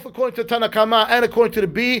three, both according to Tanakama and according to the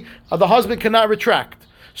B, the husband cannot retract.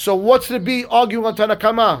 So what's the B arguing on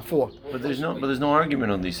Tanakama for? But there's no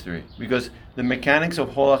argument on these three, because the mechanics of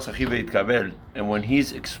holach sachi veitkabel, and when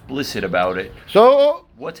he's explicit about it, So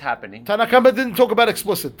what's happening? Tanakama didn't talk about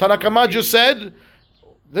explicit. Tanakama just said,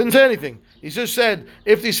 didn't say anything. He just said,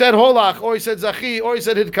 if he said holach, or he said zachi, or he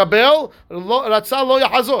said hitkabel, ratzah lo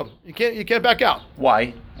yahazor. You can't back out.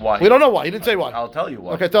 Why? We don't know why. He didn't say why. I'll tell you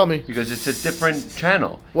why. Okay, tell me. Because it's a different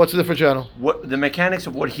channel. What's the different channel? What the mechanics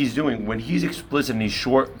of what he's doing when he's explicit and he's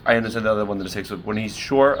sure. I understand the other one that is explicit. When he's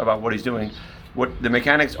sure about what he's doing, what the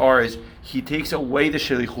mechanics are is he takes away the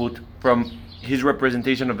shalichut from his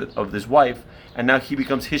representation of this wife, and now he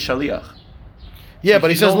becomes his shaliach. Yeah, So but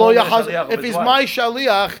he he's says no lo longer yahazor. shaliach of If his he's wife. my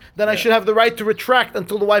shaliach, then I should have the right to retract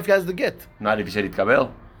until the wife has the get. Not if he said itkabel.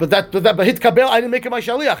 But hitkabel, I didn't make it my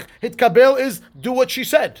shaliach. Hitkabel is do what she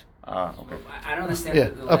said. Okay. I don't understand Yeah,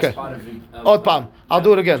 the last okay. part of Odd palm. I'll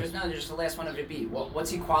do it again. Just the last one of Rabbi. What's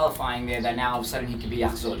he qualifying there that now all of a sudden he can be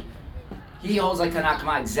Yachzor? He holds like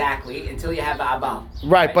Tanakama exactly until you have the Abal.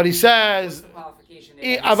 Right, but he What's says, the qualification I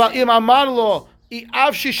there? that he's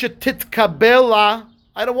saying?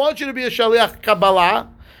 I don't want you to be a shaliach kabbalah,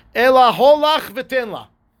 ela holach v'ten.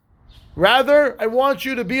 Rather, I want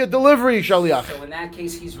you to be a delivery shaliach. So in that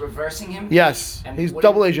case, he's reversing him? Yes, And he's wouldn't-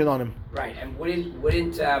 double agent on him. Right, and wouldn't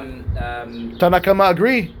Tanakama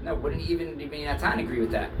agree? no, wouldn't even Rabbi Natan agree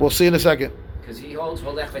with that? We'll see in a second. Because he holds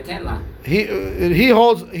Holech V'Tenla. He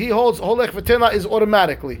holds holech v'ten is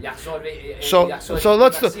automatically. So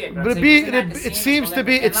let's do. But it seems to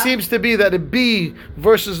be that a B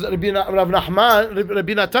versus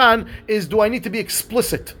Rabbi Natan is, do I need to be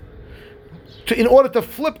explicit? In order to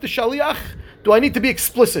flip the shaliach, do I need to be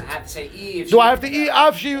explicit? I have to say E. Do I have to E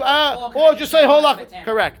or just say holach?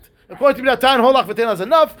 Correct. According to Natan, holach v'ten is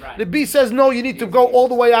enough. Right. The B says no, you need to go all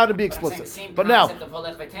the way out and be But I'm saying the explicit. same But now, concept of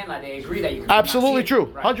Holech V'Tenla, they agree that you can absolutely be true,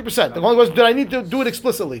 Right. 100%. The only question, did I need to do it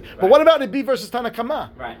explicitly? But what about the B versus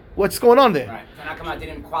Tanakama? Right. What's going on there? Right. Tanakama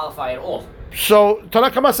didn't qualify at all. So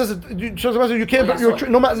Tanakama says you can't. Well, You're,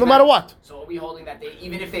 that's no matter what. So are we holding that they,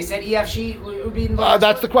 even if they said EFG, it would be in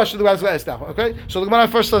That's the question the guy's going to ask now. Okay, so the Gemara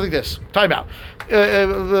first says like this. Time out.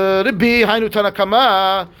 Rabbi hainu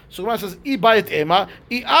Tanakama. So the Gemara says I bayit ema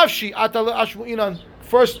I avshi atal ashmu inan.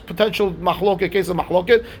 First potential mahloket, case of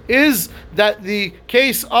mahloket, is that the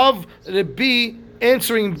case of Rabbi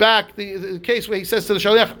answering back the case where he says to the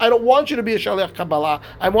shaliach, I don't want you to be a shaliach kabbalah.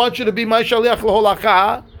 I want you to be my shaliach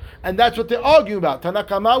l'holakha. And that's what they're arguing about.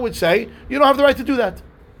 Tanakama would say, you don't have the right to do that.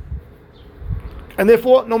 And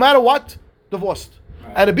therefore, no matter what, divorced.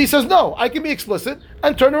 Right. And the B says, no, I can be explicit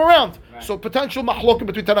and turn him around. Right. So potential mahlokim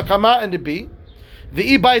between Tanakama and the B.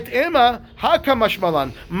 The Ibait Ema,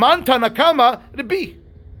 Hakamashmalan, Man Tanakama, the B.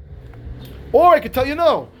 Or I could tell you,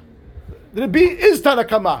 no, the B is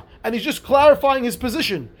Tanakama, and he's just clarifying his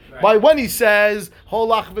position. Right. By when he says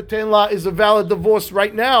holach v'tenla is a valid divorce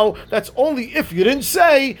right now, that's only if you didn't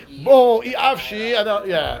say i'avshi.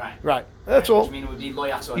 Right. That's all.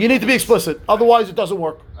 You need to be explicit, otherwise it doesn't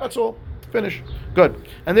work. That's all. Finish. Good.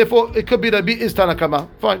 And therefore it could be that B is Tanakama.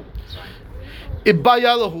 Fine.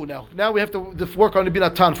 Ibayalahu now we have to work on the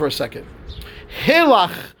binatan for a second.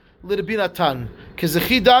 Helach l'binatan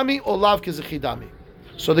kezechidami or lav kezechidami.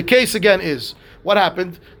 So the case again is, what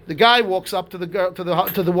happened? The guy walks up to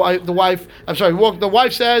the wife. I'm sorry. The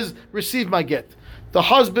wife says, "Receive my get." The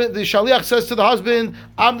shaliach says to the husband,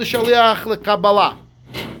 "I'm the shaliach lekabbalah,"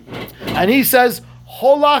 and he says,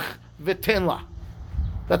 "Holach v'tenla."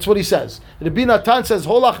 That's what he says. Rabbi Natan says,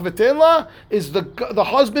 "Holach v'tenla" is the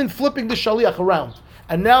husband flipping the shaliach around,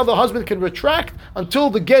 and now the husband can retract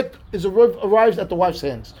until the get arrives at the wife's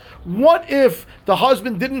hands. What if the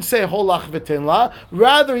husband didn't say holach v'tinla,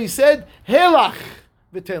 rather he said helach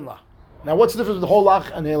v'tinla? Now what's the difference between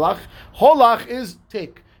holach and helach? Holach is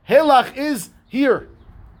take. Helach is here.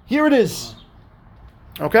 Here it is.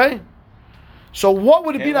 Okay? So what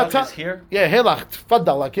would it be? Helach is here? Yeah, helach.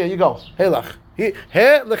 Tfaddal, like here you go. Helach.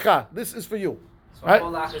 He-lecha. This is for you. So Right?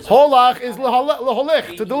 Holach is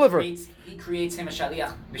leholech, to deliver. He creates him a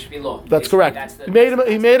shaliach bishvilo. That's correct. He made him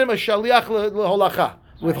a shaliach leholacha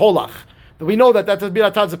with holach. We know that that's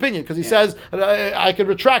Binatan's opinion because he says I can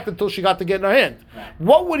retract until she got to get in her hand. Right.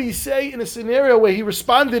 What would he say in a scenario where he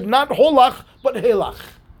responded not holach but helach?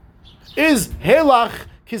 Is helach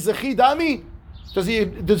kizachi dami? Does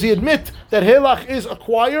he admit that helach is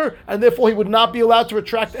acquire and therefore he would not be allowed to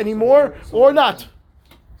retract anymore or not?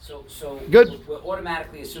 So Good. We're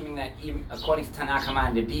automatically assuming that even according to Tanakh and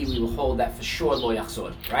Rabbi, we will hold that for sure lo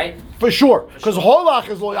yachzor, right? For sure, because holach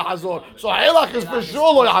is lo yahazor, so helach is for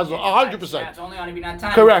sure lo yahazor, 100%. That's only on Ibn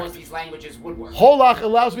Natan. Correct. Because these languages would work. Holach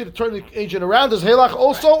allows me to turn the agent around. Does helach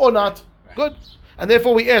also or not? Good. And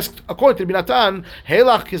therefore we asked, according to Binatan,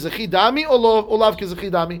 helach kizachi dami or olav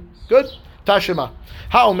kizachi dami? Good. Tashema.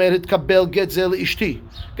 Ha'omerit kabel getzel ishti.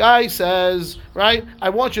 Guy says, right, I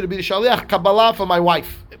want you to be the shaliach kabbalah for my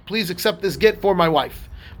wife. Please accept this get for my wife.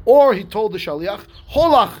 Or he told the shaliach,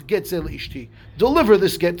 holach getzel ishti. Deliver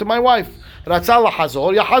this get to my wife. Ratzal hazor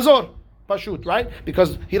yahazor. Pashut, right?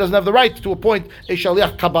 Because he doesn't have the right to appoint a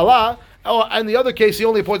shaliach kabbalah. And the other case, he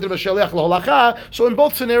only appointed him a shaliach laholacha. So in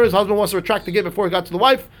both scenarios, husband wants to retract the get before he got to the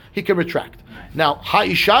wife, he can retract. Now,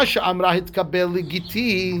 ha'isha she'amra hitkabel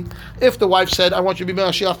giti. If the wife said, I want you to be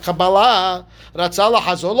shaliach kabbalah, ratzal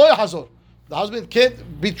hazor lo yahazor. The husband can't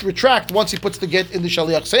retract once he puts the get in the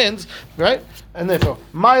shaliach's hands, right? And therefore,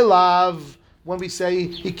 my love, when we say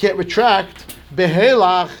he can't retract,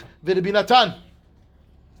 behelach v'rebinatan.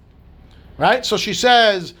 Right? So she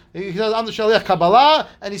says, he says, I'm the shaliach kabbalah,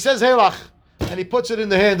 and he says helach. And he puts it in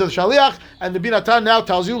the hand of the shaliach, and the binatan now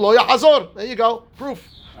tells you, lo yahazor. There you go. Proof.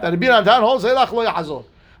 That the binatan holds helach lo yahazor.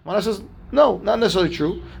 Mana says, no, not necessarily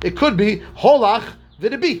true. It could be holach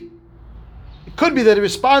v'rebi. It could be that he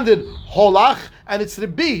responded holach, and it's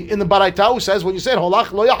Rabbi in the Baraita who says when you said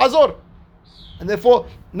holach lo yahazor, and therefore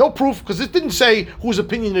no proof because it didn't say whose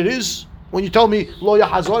opinion it is. When you tell me lo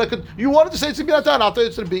yahazor, you wanted to say it's Rabbi Natan. I'll tell you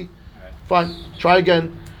it's Rabbi. Fine. Try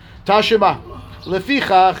again. Tashema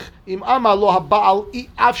lefichach im ama lo habaal I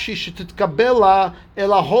afshi shetitkabela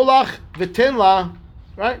ela holach v'tenla.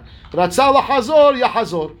 Right. Ratzal lahazor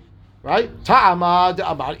yahazor. Right. Ta'ama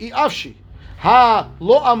de'amar I afshi. Ha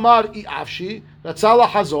lo amar I afshi, ratzala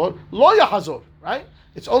hazor, lo yahazor, right?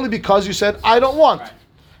 It's only because you said, I don't want. Right.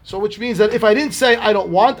 So which means that if I didn't say, I don't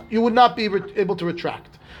want, you would not be able to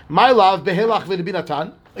retract. My love, behelach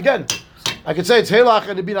v'rebinatan. Again, I could say it's helach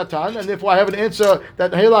and rebinatan, and therefore I have an answer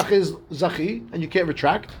that helach is zachi, and you can't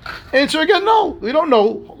retract. Answer again, no, we don't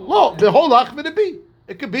know. Lo, beholach v'rebi.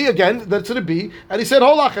 It could be, again, that it's a rebi, and he said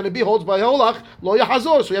holach, and rebi holds by holach, lo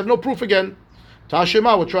yahazor, so you have no proof again.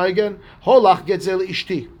 Tashema, we'll try again. Holach getzel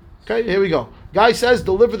ishti. Okay, here we go. Guy says,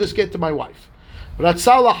 deliver this get to my wife.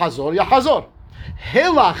 Ratzal lahazor yahazor.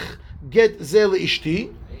 Helach getzel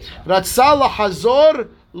ishti. Ratzal lahazor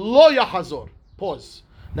lo yahazor. Pause.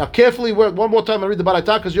 Now carefully, one more time and read the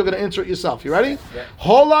Baraita because you're going to answer it yourself. You ready? Yeah.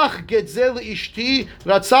 Holach getzel ishti.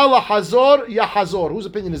 Ratzal lahazor yahazor. Whose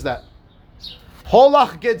opinion is that?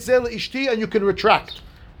 Holach getzel ishti, and you can retract.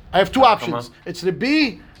 I have two options. It's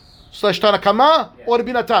Rabbi / Tanakama or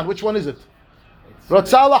Rabbi Natan. Which one is it?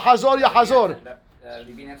 Ratzal hazor yahazor.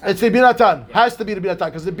 It's Rabbi Natan. Has to be Rabbi Natan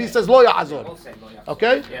because the Rabbi says lo yahazor.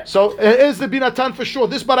 Okay? Yeah. So it is Rabbi Natan for sure.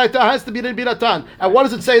 This Baraita has to be Rabbi Natan. And what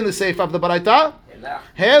does it say in the Seif of the Baraita?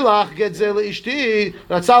 Helach getzel ishti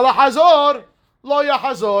ratzal hazor lo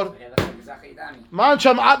yahazor. Man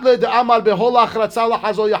sham atle de amar beholach ratzal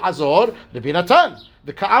hazor yahazor Rabbi Natan.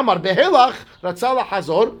 The ka'amar behelach ratzal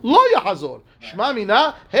hazor lo yahazor. Shma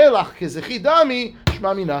mina helach kizechi dami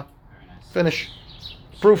shma mina. Finish.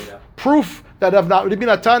 Proof that Rabbi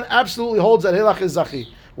Natan absolutely holds that helach is zachi.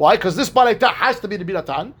 Why? Because this baraita has to be Rabbi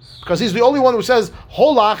Natan because he's the only one who says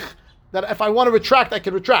holach that if I want to retract I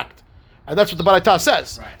can retract. And that's what the Baraita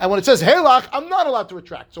says. Right. And when it says helach, I'm not allowed to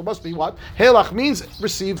retract. So it must be what? Helach means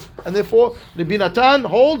receive. And therefore, Rabbi Natan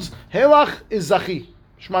holds helach is zachi.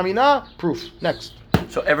 Shma mina, proof. Next.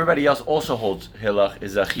 So everybody else also holds helach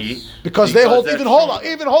is zachi. Because they hold even holach.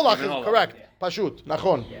 Even holach is correct. Yeah. Pashut.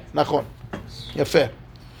 Nachon. Yeah. Nachon. Yafeh.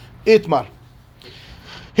 Itmar.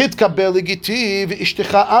 Hitkabel giti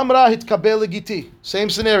v'ishtecha amra hitkabel giti. Same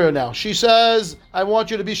scenario now. She says, I want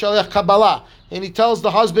you to be shaliach kabbalah. And he tells the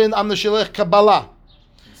husband, I'm the shaliach kabbalah.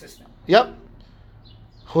 Yep.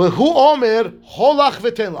 Who omer holach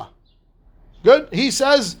v'tenla. Good. He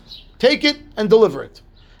says, take it and deliver it.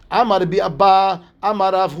 Amar bi Abba,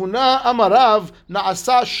 Amarav Huna, Amarav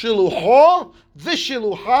Naasa Shiluho,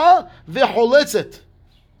 Vishiluha, Viholetzet.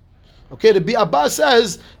 Okay, the Abba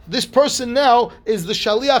says this person now is the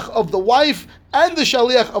shaliach of the wife and the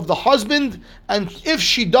shaliach of the husband, and if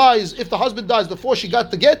she dies, if the husband dies before she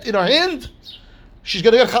got the get in her hand, she's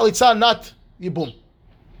going to get chalitza, not yibum.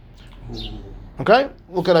 Okay,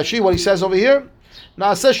 look at Rashi, what he says over here.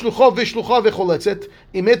 נעשה שלוחו ושלוחה וחולצת,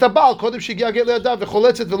 אם מת הבעל קודם שהגיע הגט לידיו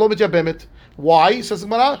וחולצת ולא מתייבמת. Why? says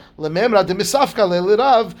הגמרא, לממרא דמספקא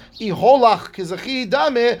לרב, אי הולך כזכי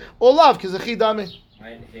דמה, או לאו כזכי דמה.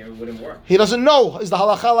 It wouldn't work. He doesn't know, is the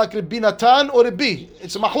halacha like Rabbi Natan or Rabbi?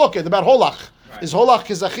 It's a mahloket about holach. Right. Is holach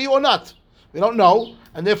kezachi or not? We don't know,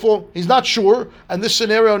 and therefore he's not sure. And this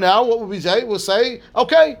scenario now, what would we say? We'll say,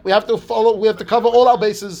 okay, we have to follow, we have to cover all our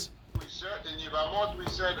bases. We said in Yivamot, we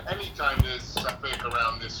said anytime there's something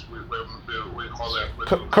around this, we call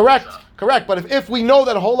it. Correct. But if we know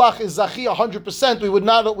that holach is zachi 100%,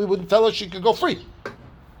 we wouldn't tell her she could go free.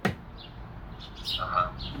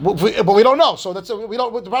 But we don't know, so we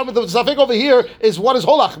don't. The problem with the zafik over here is what does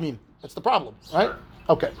holach mean? That's the problem, right?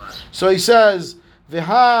 Okay. So he says,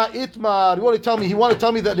 "V'ha itmar." You want to tell me? He want to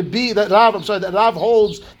tell me that that Rav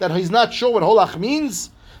holds that he's not sure what holach means.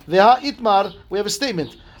 V'ha itmar. We have a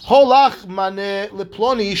statement. Holach mane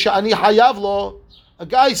leploni sha'ani hayav lo. A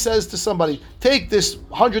guy says to somebody, "Take this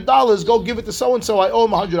 $100, go give it to so and so. I owe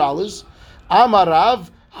him $100." Amar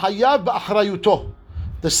Rav hayav ba'achrayuto.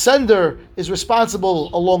 The sender is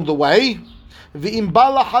responsible along the way. V'im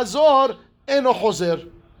bala hazor eno chozer.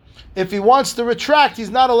 If he wants to retract,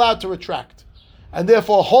 he's not allowed to retract, and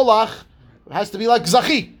therefore holach has to be like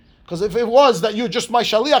zachi. Because if it was that you're just my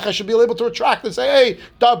shaliach, I should be able to retract and say,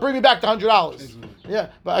 "Hey, bring me back the $100." Yeah,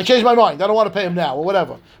 but I changed my mind. I don't want to pay him now or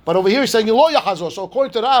whatever. But over here he's saying lo yachazor. So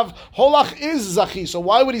according to Rav, holach is zachi. So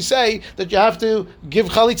why would he say that you have to give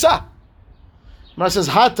chalitza? Mara says,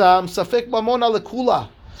 Hatam, safek mamona lekula.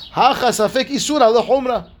 Hacha safek isura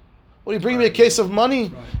lechumra. What, do you bring me a case of money?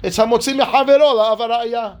 Right. It's hamotzi mehavero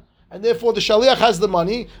la'avaraya. And therefore the shaliach has the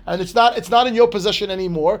money, and it's not in your possession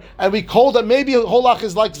anymore. And we call that maybe holach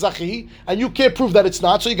is like zachi, and you can't prove that it's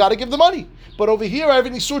not, so you got to give the money. But over here I have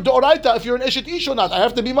an isur deoraita, if you're an eshet ish or not. I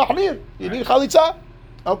have to be mahmir. You need chalitza?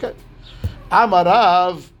 Okay.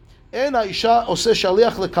 Amarav, en ha'isha oseh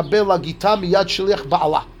shaliach lekabel lagita miyad shaliach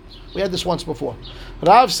ba'ala. We had this once before.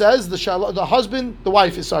 Rav says the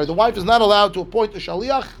wife is not allowed to appoint the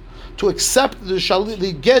shaliach to accept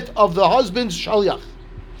the get of the husband's shaliach.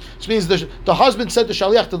 Which means the husband sent the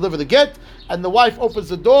shaliach to deliver the get, and the wife opens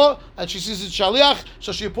the door and she sees the shaliach,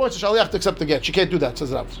 so she appoints the shaliach to accept the get. She can't do that,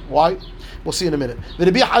 says Rav. Why? We'll see in a minute.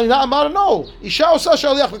 No. Isha osa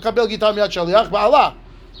shaliach lekabel gita miyad shaliach ba'ala.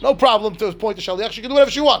 No problem to appoint the shaliach. She can do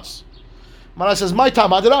whatever she wants. Mara says, my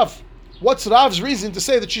tamad Rav. What's Rav's reason to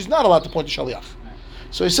say that she's not allowed to point the shaliach?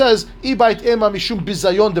 So he says, "Ibait ema mishum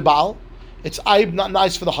bizayon de baal." It's aib, not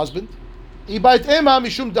nice for the husband. "Ibait ema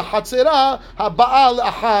mishum de hatzera habaal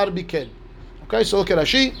achar biken." Okay, so look at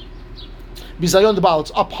Rashi. Bizayon de baal.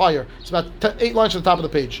 It's up higher. It's about 8 lines to the top of the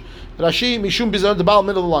page. Rashi mishum bizayon de baal,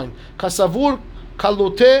 middle of the line. Kasavur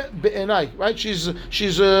kalote be'enai. Right? She's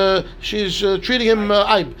treating him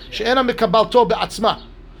aib. She'ena mekabalto be'atzma.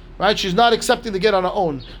 Right? She's not accepting the get on her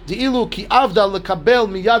own. Di'ilu ki avda lekabel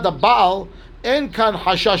miyada baal en kan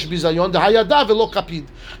hashash bizayon dehayada velo kapid.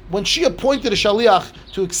 When she appointed a shaliach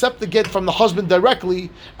to accept the get from the husband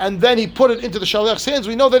directly, and then he put it into the shaliach's hands,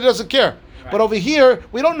 we know that he doesn't care. Right. But over here,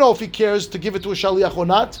 we don't know if he cares to give it to a shaliach or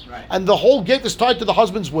not. Right. And the whole get is tied to the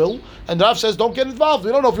husband's will. And Rav says, don't get involved.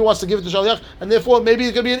 We don't know if he wants to give it to shaliach, and therefore maybe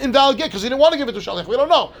it's going to be an invalid get because he didn't want to give it to shaliach. We don't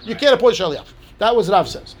know. You can't appoint a shaliach. That was Rav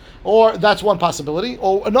says. Or that's one possibility.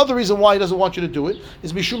 Or another reason why he doesn't want you to do it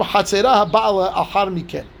is mishum hatzera haba'al achar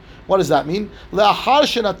miken. What does that mean? Le'achar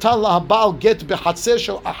shenatan lahaba'al get behatzer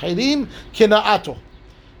shel achirim kena'ato.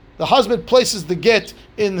 The husband places the get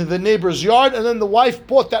in the neighbor's yard, and then the wife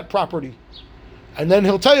bought that property. And then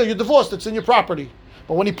he'll tell you, you're divorced, it's in your property.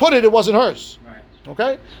 But when he put it, it wasn't hers. Right.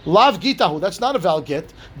 Okay? Lav gitahu, that's not a valid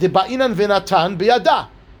get. De ba'inan venatan biyada.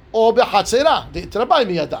 Or behatzera. It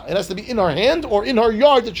has to be in her hand or in her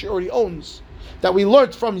yard that she already owns. That we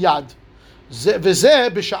learned from yad.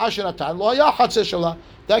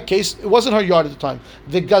 That case, it wasn't her yard at the time.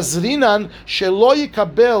 The gazrinan shelo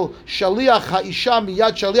yikabel shaliach haisha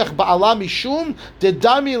miyad shaliach ba'ala mishum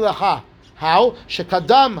dedami leha. How?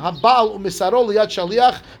 Shekadam habal umisaro liyad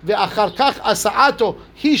shaliach ve'achar kach asa'ato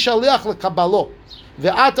hi shaliach lekabalo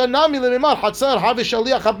ve'ata nami lemimar hatzer have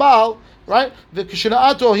shaliach habal, right?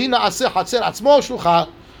 Ve'kishna'ato hi na'aseh hatzer atzmo shlucha.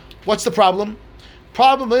 What's the problem?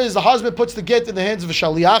 Problem is the husband puts the get in the hands of a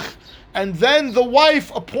shaliach, and then the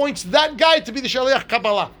wife appoints that guy to be the shaliach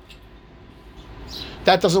Kabbalah.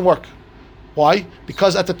 That doesn't work. Why?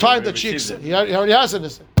 Because at the time that he already has it.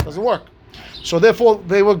 It doesn't work. So therefore,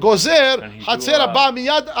 they were gozer hatzer haba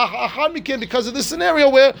miyad achar miken because of this scenario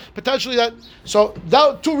where potentially that. So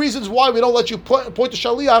that two reasons why we don't let you appoint the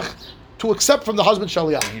shaliach to accept from the husband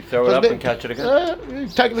shaliach. Can he throw it up and catch it again?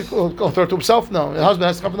 Technically, go throw it to himself. No, the husband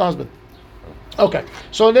has to come from the husband. Okay,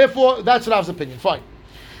 so therefore, that's Rav's opinion. Fine.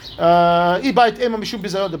 My benahu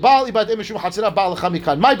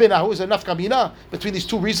is a nafka mina between these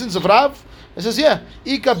two reasons of Rav. It says, yeah,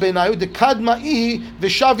 ika benahu de kadma'i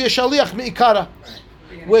v'shavya shaliach me'ikara,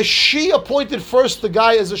 where she appointed first the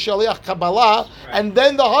guy as a shaliach Kabbalah, and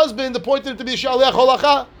then the husband appointed him to be shaliach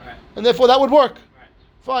holacha, and therefore that would work.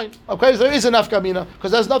 Fine. Okay, so there is a nafka mina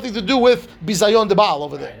because that has nothing to do with bizayon de Baal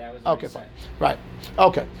over there. Okay, fine. Right.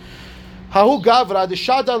 Okay. Hahu gavra de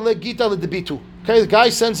shada le gita le debitu. Okay, the guy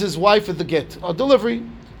sends his wife at the get or delivery.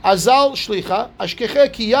 Azal shlicha ashkeche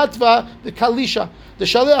kiyatva the kalisha. The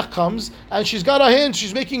shaliach comes and she's got her hands.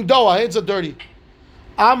 She's making dough. Her hands are dirty.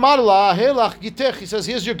 Amar la helach gitech. He says,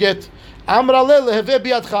 "Here's your get." Amra le leheve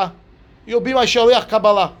biadcha. You'll be my shaliach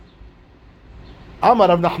Kabbalah. Amar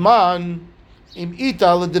Rav Nachman im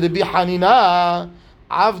ita le Rabbi Hanina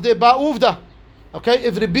avde ba'uvda. Okay,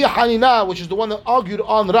 if Rabbi Hanina, which is the one that argued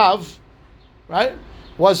on Rav, right,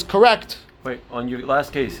 was correct. Wait, on your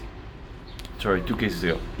last case, sorry, 2 cases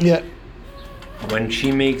ago. Yeah. When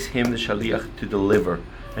she makes him the shaliach to deliver,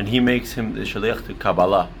 and he makes him the shaliach to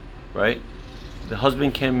Kabbalah, right? The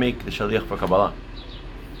husband can't make the shaliach for Kabbalah.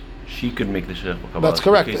 She could make the shaliach for Kabbalah. That's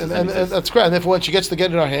correct, and that's correct. And therefore, when she gets the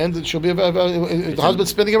get in her hand, she'll be the husband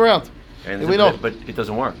spinning him around. And we know, but it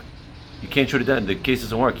doesn't work. You can't shoot it down. The case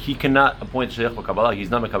doesn't work. He cannot appoint shaliach for Kabbalah. He's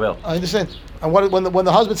not mekabel. I understand. And when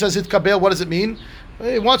the husband says hitkabel, what does it mean?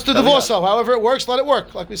 He wants to divorce her. However it works, let it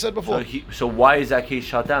work, like we said before. So why is that case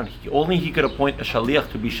shut down? Only he could appoint a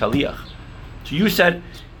shaliach to be shaliach. So you said,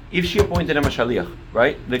 if she appointed him a shaliach,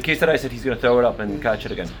 right? The case that I said he's going to throw it up and catch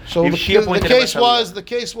it again. So if the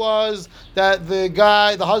case was that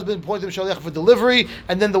the husband appointed him shaliach for delivery,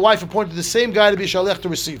 and then the wife appointed the same guy to be shaliach to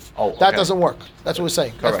receive. Oh, okay. That doesn't work. That's what we're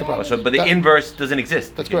saying. Correct. That's the problem. So, but the inverse doesn't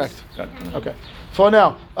exist. That's correct. Okay. For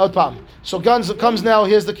now, Pam. So Guns comes now.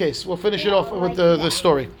 Here's the case. We'll finish it off with the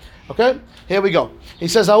story. Okay, here we go. He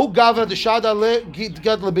says, "Ahu gavra deshada le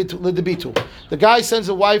debitu." The guy sends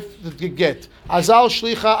a wife to get. Azal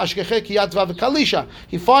shlicha ashkeche kiyatva v'kalisha.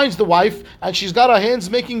 He finds the wife and she's got her hands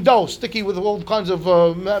making dough, sticky with all kinds of.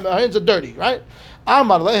 Her hands are dirty, right?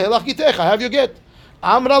 Amar le helach gitecha. Have your get.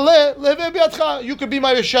 Amra le leve biatcha. You could be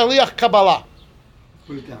my shaliach Kabbalah.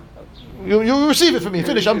 Put it down. You receive it from me.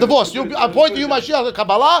 Finish. I'm divorced. I'm pointing to you my shaliach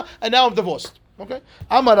Kabbalah, and now I'm divorced. Okay.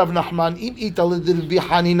 Amar Rav Nachman im ita Rabbi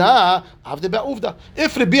Hanina avde ba'uvda.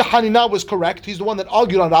 If Rabbi Hanina was correct, he's the one that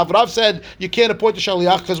argued on Rav. Rav said you can't appoint a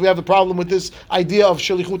shaliach because we have the problem with this idea of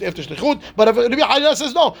shalichut after shalichut. But if Rabbi Hanina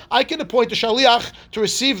says no, I can appoint a shaliach to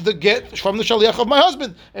receive the get from the shaliach of my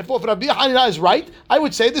husband. And if Rabbi Hanina is right, I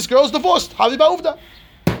would say this girl is divorced. Havi ba'uvda.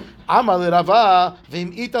 Amar Rava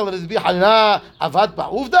v'im ita Rabbi Hanina avad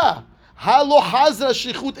ba'uvda. Halo hazra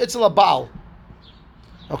shlichut etzel ha'baal.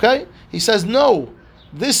 Okay? He says, no,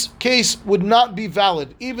 this case would not be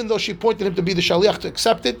valid. Even though she pointed him to be the shaliach to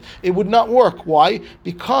accept it, it would not work. Why?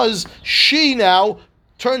 Because she now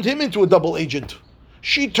turned him into a double agent.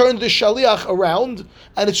 She turned the shaliach around,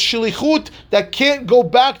 and it's shalichut that can't go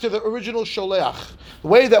back to the original shaliach. The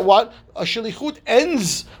way that a shalichut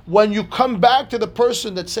ends when you come back to the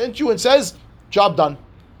person that sent you and says, job done.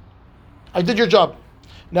 I did your job.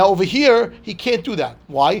 Now over here, he can't do that.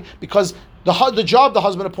 Why? Because the job the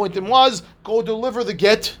husband appointed him was, go deliver the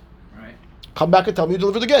get. Right. Come back and tell me you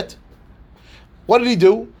deliver the get. What did he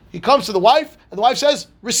do? He comes to the wife, and the wife says,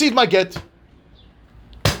 receive my get.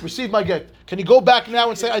 Receive my get. Can you go back now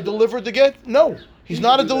and say, I delivered the get? No. He's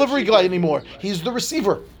not a delivery guy anymore. He's the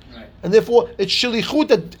receiver. Right. And therefore, it's shalichut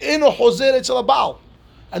that eno hozer etzel ha'baal.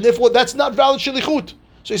 And therefore, that's not valid shalichut.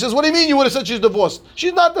 So he says, what do you mean you would have said she's divorced?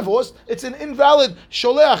 She's not divorced. It's an invalid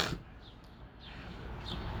sholeach.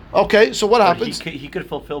 Okay, so what happens? He could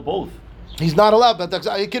fulfill both. He's not allowed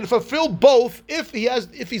that. He can fulfill both if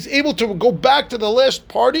he's able to go back to the last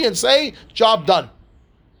party and say, job done.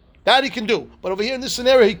 That he can do. But over here in this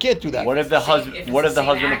scenario, he can't do that. What if the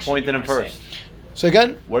husband appointed him first? So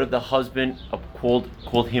again? What if the husband called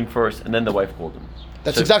him first and then the wife called him?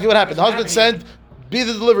 That's exactly what happened. The husband said, be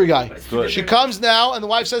the delivery guy. Good. She comes now and the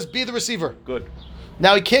wife says, be the receiver. Good.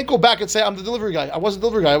 Now he can't go back and say, I'm the delivery guy. I wasn't the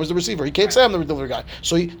delivery guy, I was the receiver. He can't say I'm the delivery guy.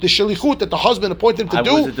 So the shalichut that the husband appointed him to I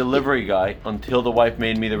do. was a delivery guy until the wife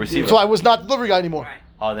made me the receiver. So I was not the delivery guy anymore. Right.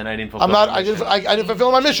 Oh, then I didn't fulfill I'm not. my I mission. didn't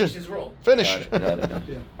fulfill my mission. His role. Finish. Got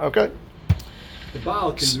it. Okay. The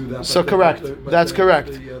Baal can do that. So but correct. but That's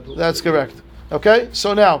correct. That's correct. Okay.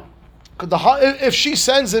 So now, if she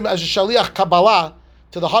sends him as a shaliach Kabbalah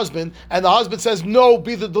to the husband, and the husband says no,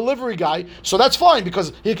 be the delivery guy, so that's fine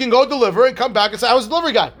because he can go deliver and come back and say I was the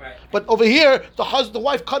delivery guy. Right. But over here, the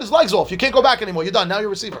wife cut his legs off. You can't go back anymore. You're done. Now you're a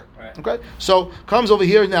receiver. Right. Okay. So comes over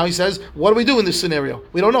here now. He says, what do we do in this scenario?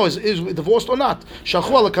 We don't know. Is we divorced or not?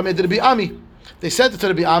 Shalchu ala kamed Rabbi Ami. They sent it to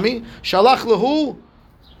Rabbi Ami. Shalach lehu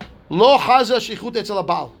lo haza shlichut etzel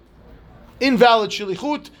habal. Invalid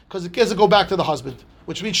shlichut because it doesn't go back to the husband,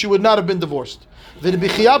 which means she would not have been divorced. V'Rabbi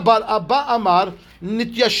Chia bar Abba Amar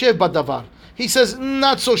nityashev badavar. He says,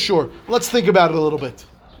 not so sure. Let's think about it a little bit.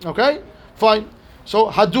 Okay, fine. So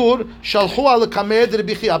Hadur shalchu ala kamed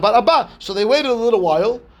Rabbi Chia bar Abba. So they waited a little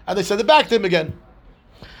while and they sent it back to him again.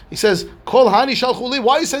 He says, Kol hani shalchu li.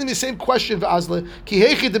 Why are you sending me the same question for Azle? Ki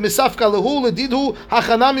heichi de misafka lehu ledidhu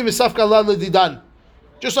hachanami misafka la ledidan.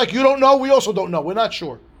 Just like you don't know, we also don't know. We're not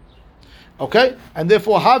sure. Okay? And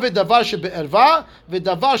therefore, have davar shebe'erva,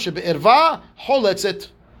 v'davar shebe'erva, holetzet.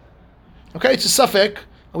 Okay? It's a safek,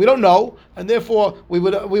 and we don't know, and therefore we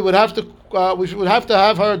would have to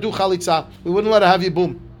have her do chalitza. We wouldn't let her have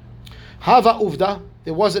yibum. Hava uvda.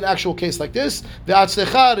 There was an actual case like this.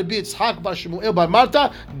 Ve'atzlecha Rabbi Yitzchak bar Shemuel bar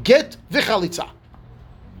Marta get v'chalitza.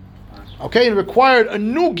 Okay, and required a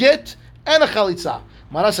new get and a chalitza.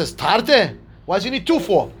 Mara says, Tarte? Why does he need two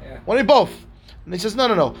for? Why don't you both? And he says,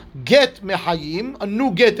 no. Get mehayim, a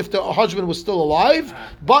new get if the husband was still alive,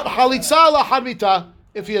 but chalitza la harmita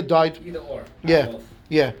if he had died. Either or.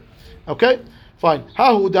 Yeah. Okay, fine.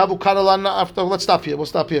 Hahu davu karalana after. Let's stop here. We'll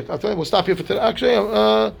stop here. We'll stop here for today.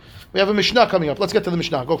 Actually, we have a Mishnah coming up. Let's get to the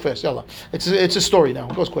Mishnah. Go fast. Yalla. It's a story now.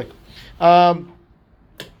 It goes quick. Hahu,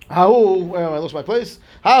 I lost my place.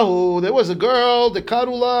 Hahu, there was a girl, the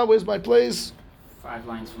Karula. Where's my place? 5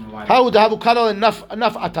 lines from the wife. Hahu davu karala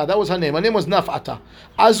naf'ata. That was her name. Her name was Naf'ata.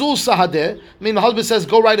 Azul sahadeh. I mean, the husband says,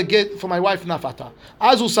 go write a get for my wife Naf'ata.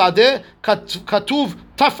 Azul sahadeh katuv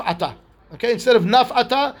taf'ata. Okay, instead of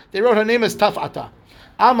Naf'ata, they wrote her name as Taf'ata.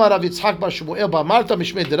 Amar Rav Yitzchak bar Shemuel bar Marta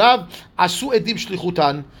mishmei derav asu edim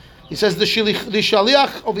shlichutan. He says the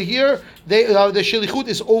shaliach over here, the shalichut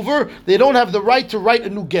is over. They don't have the right to write a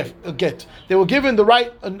new get. They were given the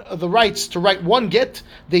rights to write one get.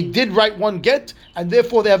 They did write one get, and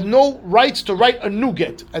therefore they have no rights to write a new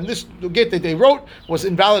get. And this get that they wrote was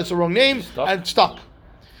invalid. It's the wrong name and stuck.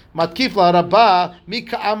 Matkif la Rabba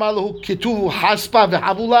mika amalahu kituvu haspa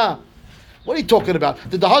vehavula. What are you talking about?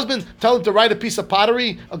 Did the husband tell him to write a piece of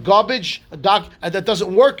pottery, a garbage, a dock, and that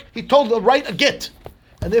doesn't work? He told him to write a get.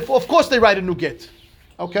 And therefore, of course, they write a new get.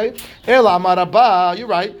 Okay? Ela amar Rabba, you're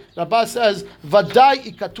right. Rabba says,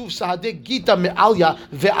 Vadai ikatuv sahadeh gita me'alya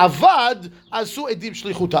ve'avad asu edim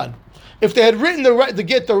shlichutan. If they had written the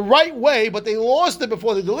get the right way, but they lost it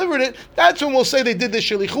before they delivered it, that's when we'll say they did the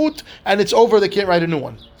shlichut, and it's over, they can't write a new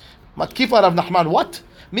one. Matkifa Rav Nachman, what?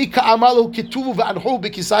 Mika amalu kituvu ve'anhu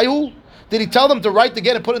bekisayu? Did he tell them to write the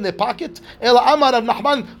get and put it in their pocket? Ela amar Rav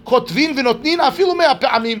Nachman, kotvin v'notnin afilu me'a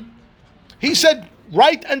pe'amim. He said,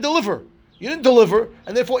 write and deliver. You didn't deliver,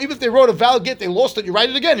 and therefore, even if they wrote a valid get, they lost it, you write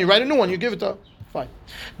it again, you write a new one, you give it to fine.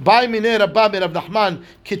 By minei Rabba Rav Nachman,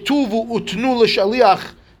 kituvu utnu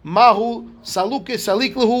l'shaliach, mahu saluke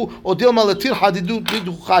salik lehu odil malatir hadidu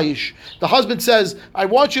chayish. The husband says, I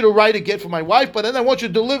want you to write a get for my wife, but then I want you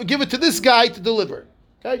to give it to this guy to deliver.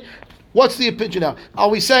 Okay? What's the opinion now? Are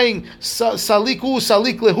we saying saliku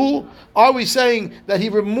salik lehu? Are we saying that he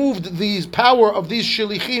removed the power of these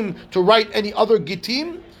shilichim to write any other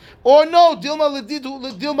gittim? Or no, he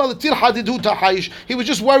was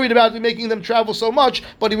just worried about making them travel so much,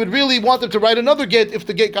 but he would really want them to write another get if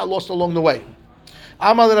the get got lost along the way.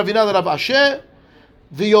 Amal Ravina Rav Asher,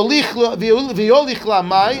 even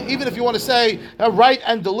if you want to say write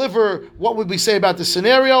and deliver, what would we say about the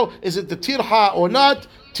scenario? Is it the tirha or not?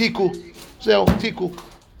 Tiku. Tiku.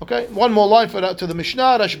 Okay, one more line to the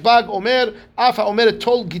Mishnah. Rashbag Omer, Afa Omer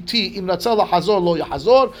Tol Giti, Im Ratzah Hazor Lo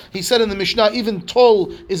Yahazor. He said in the Mishnah, even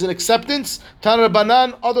Tol is an acceptance. Tan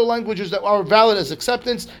Rabbanan, other languages that are valid as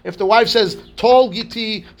acceptance. If the wife says Tol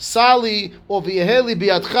Giti, Sali, or V'yeheli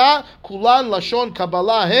Biadcha, Kulan Lashon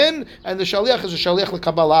Kabbalah Hen, and the Shaliach is a Shaliach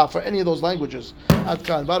LeKabbalah for any of those languages. Ad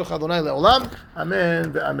kan. Baruch Adonai Le'olam.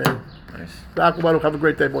 Amen. Amen. Nice. Baruch. Have a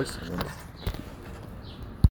great day, boys.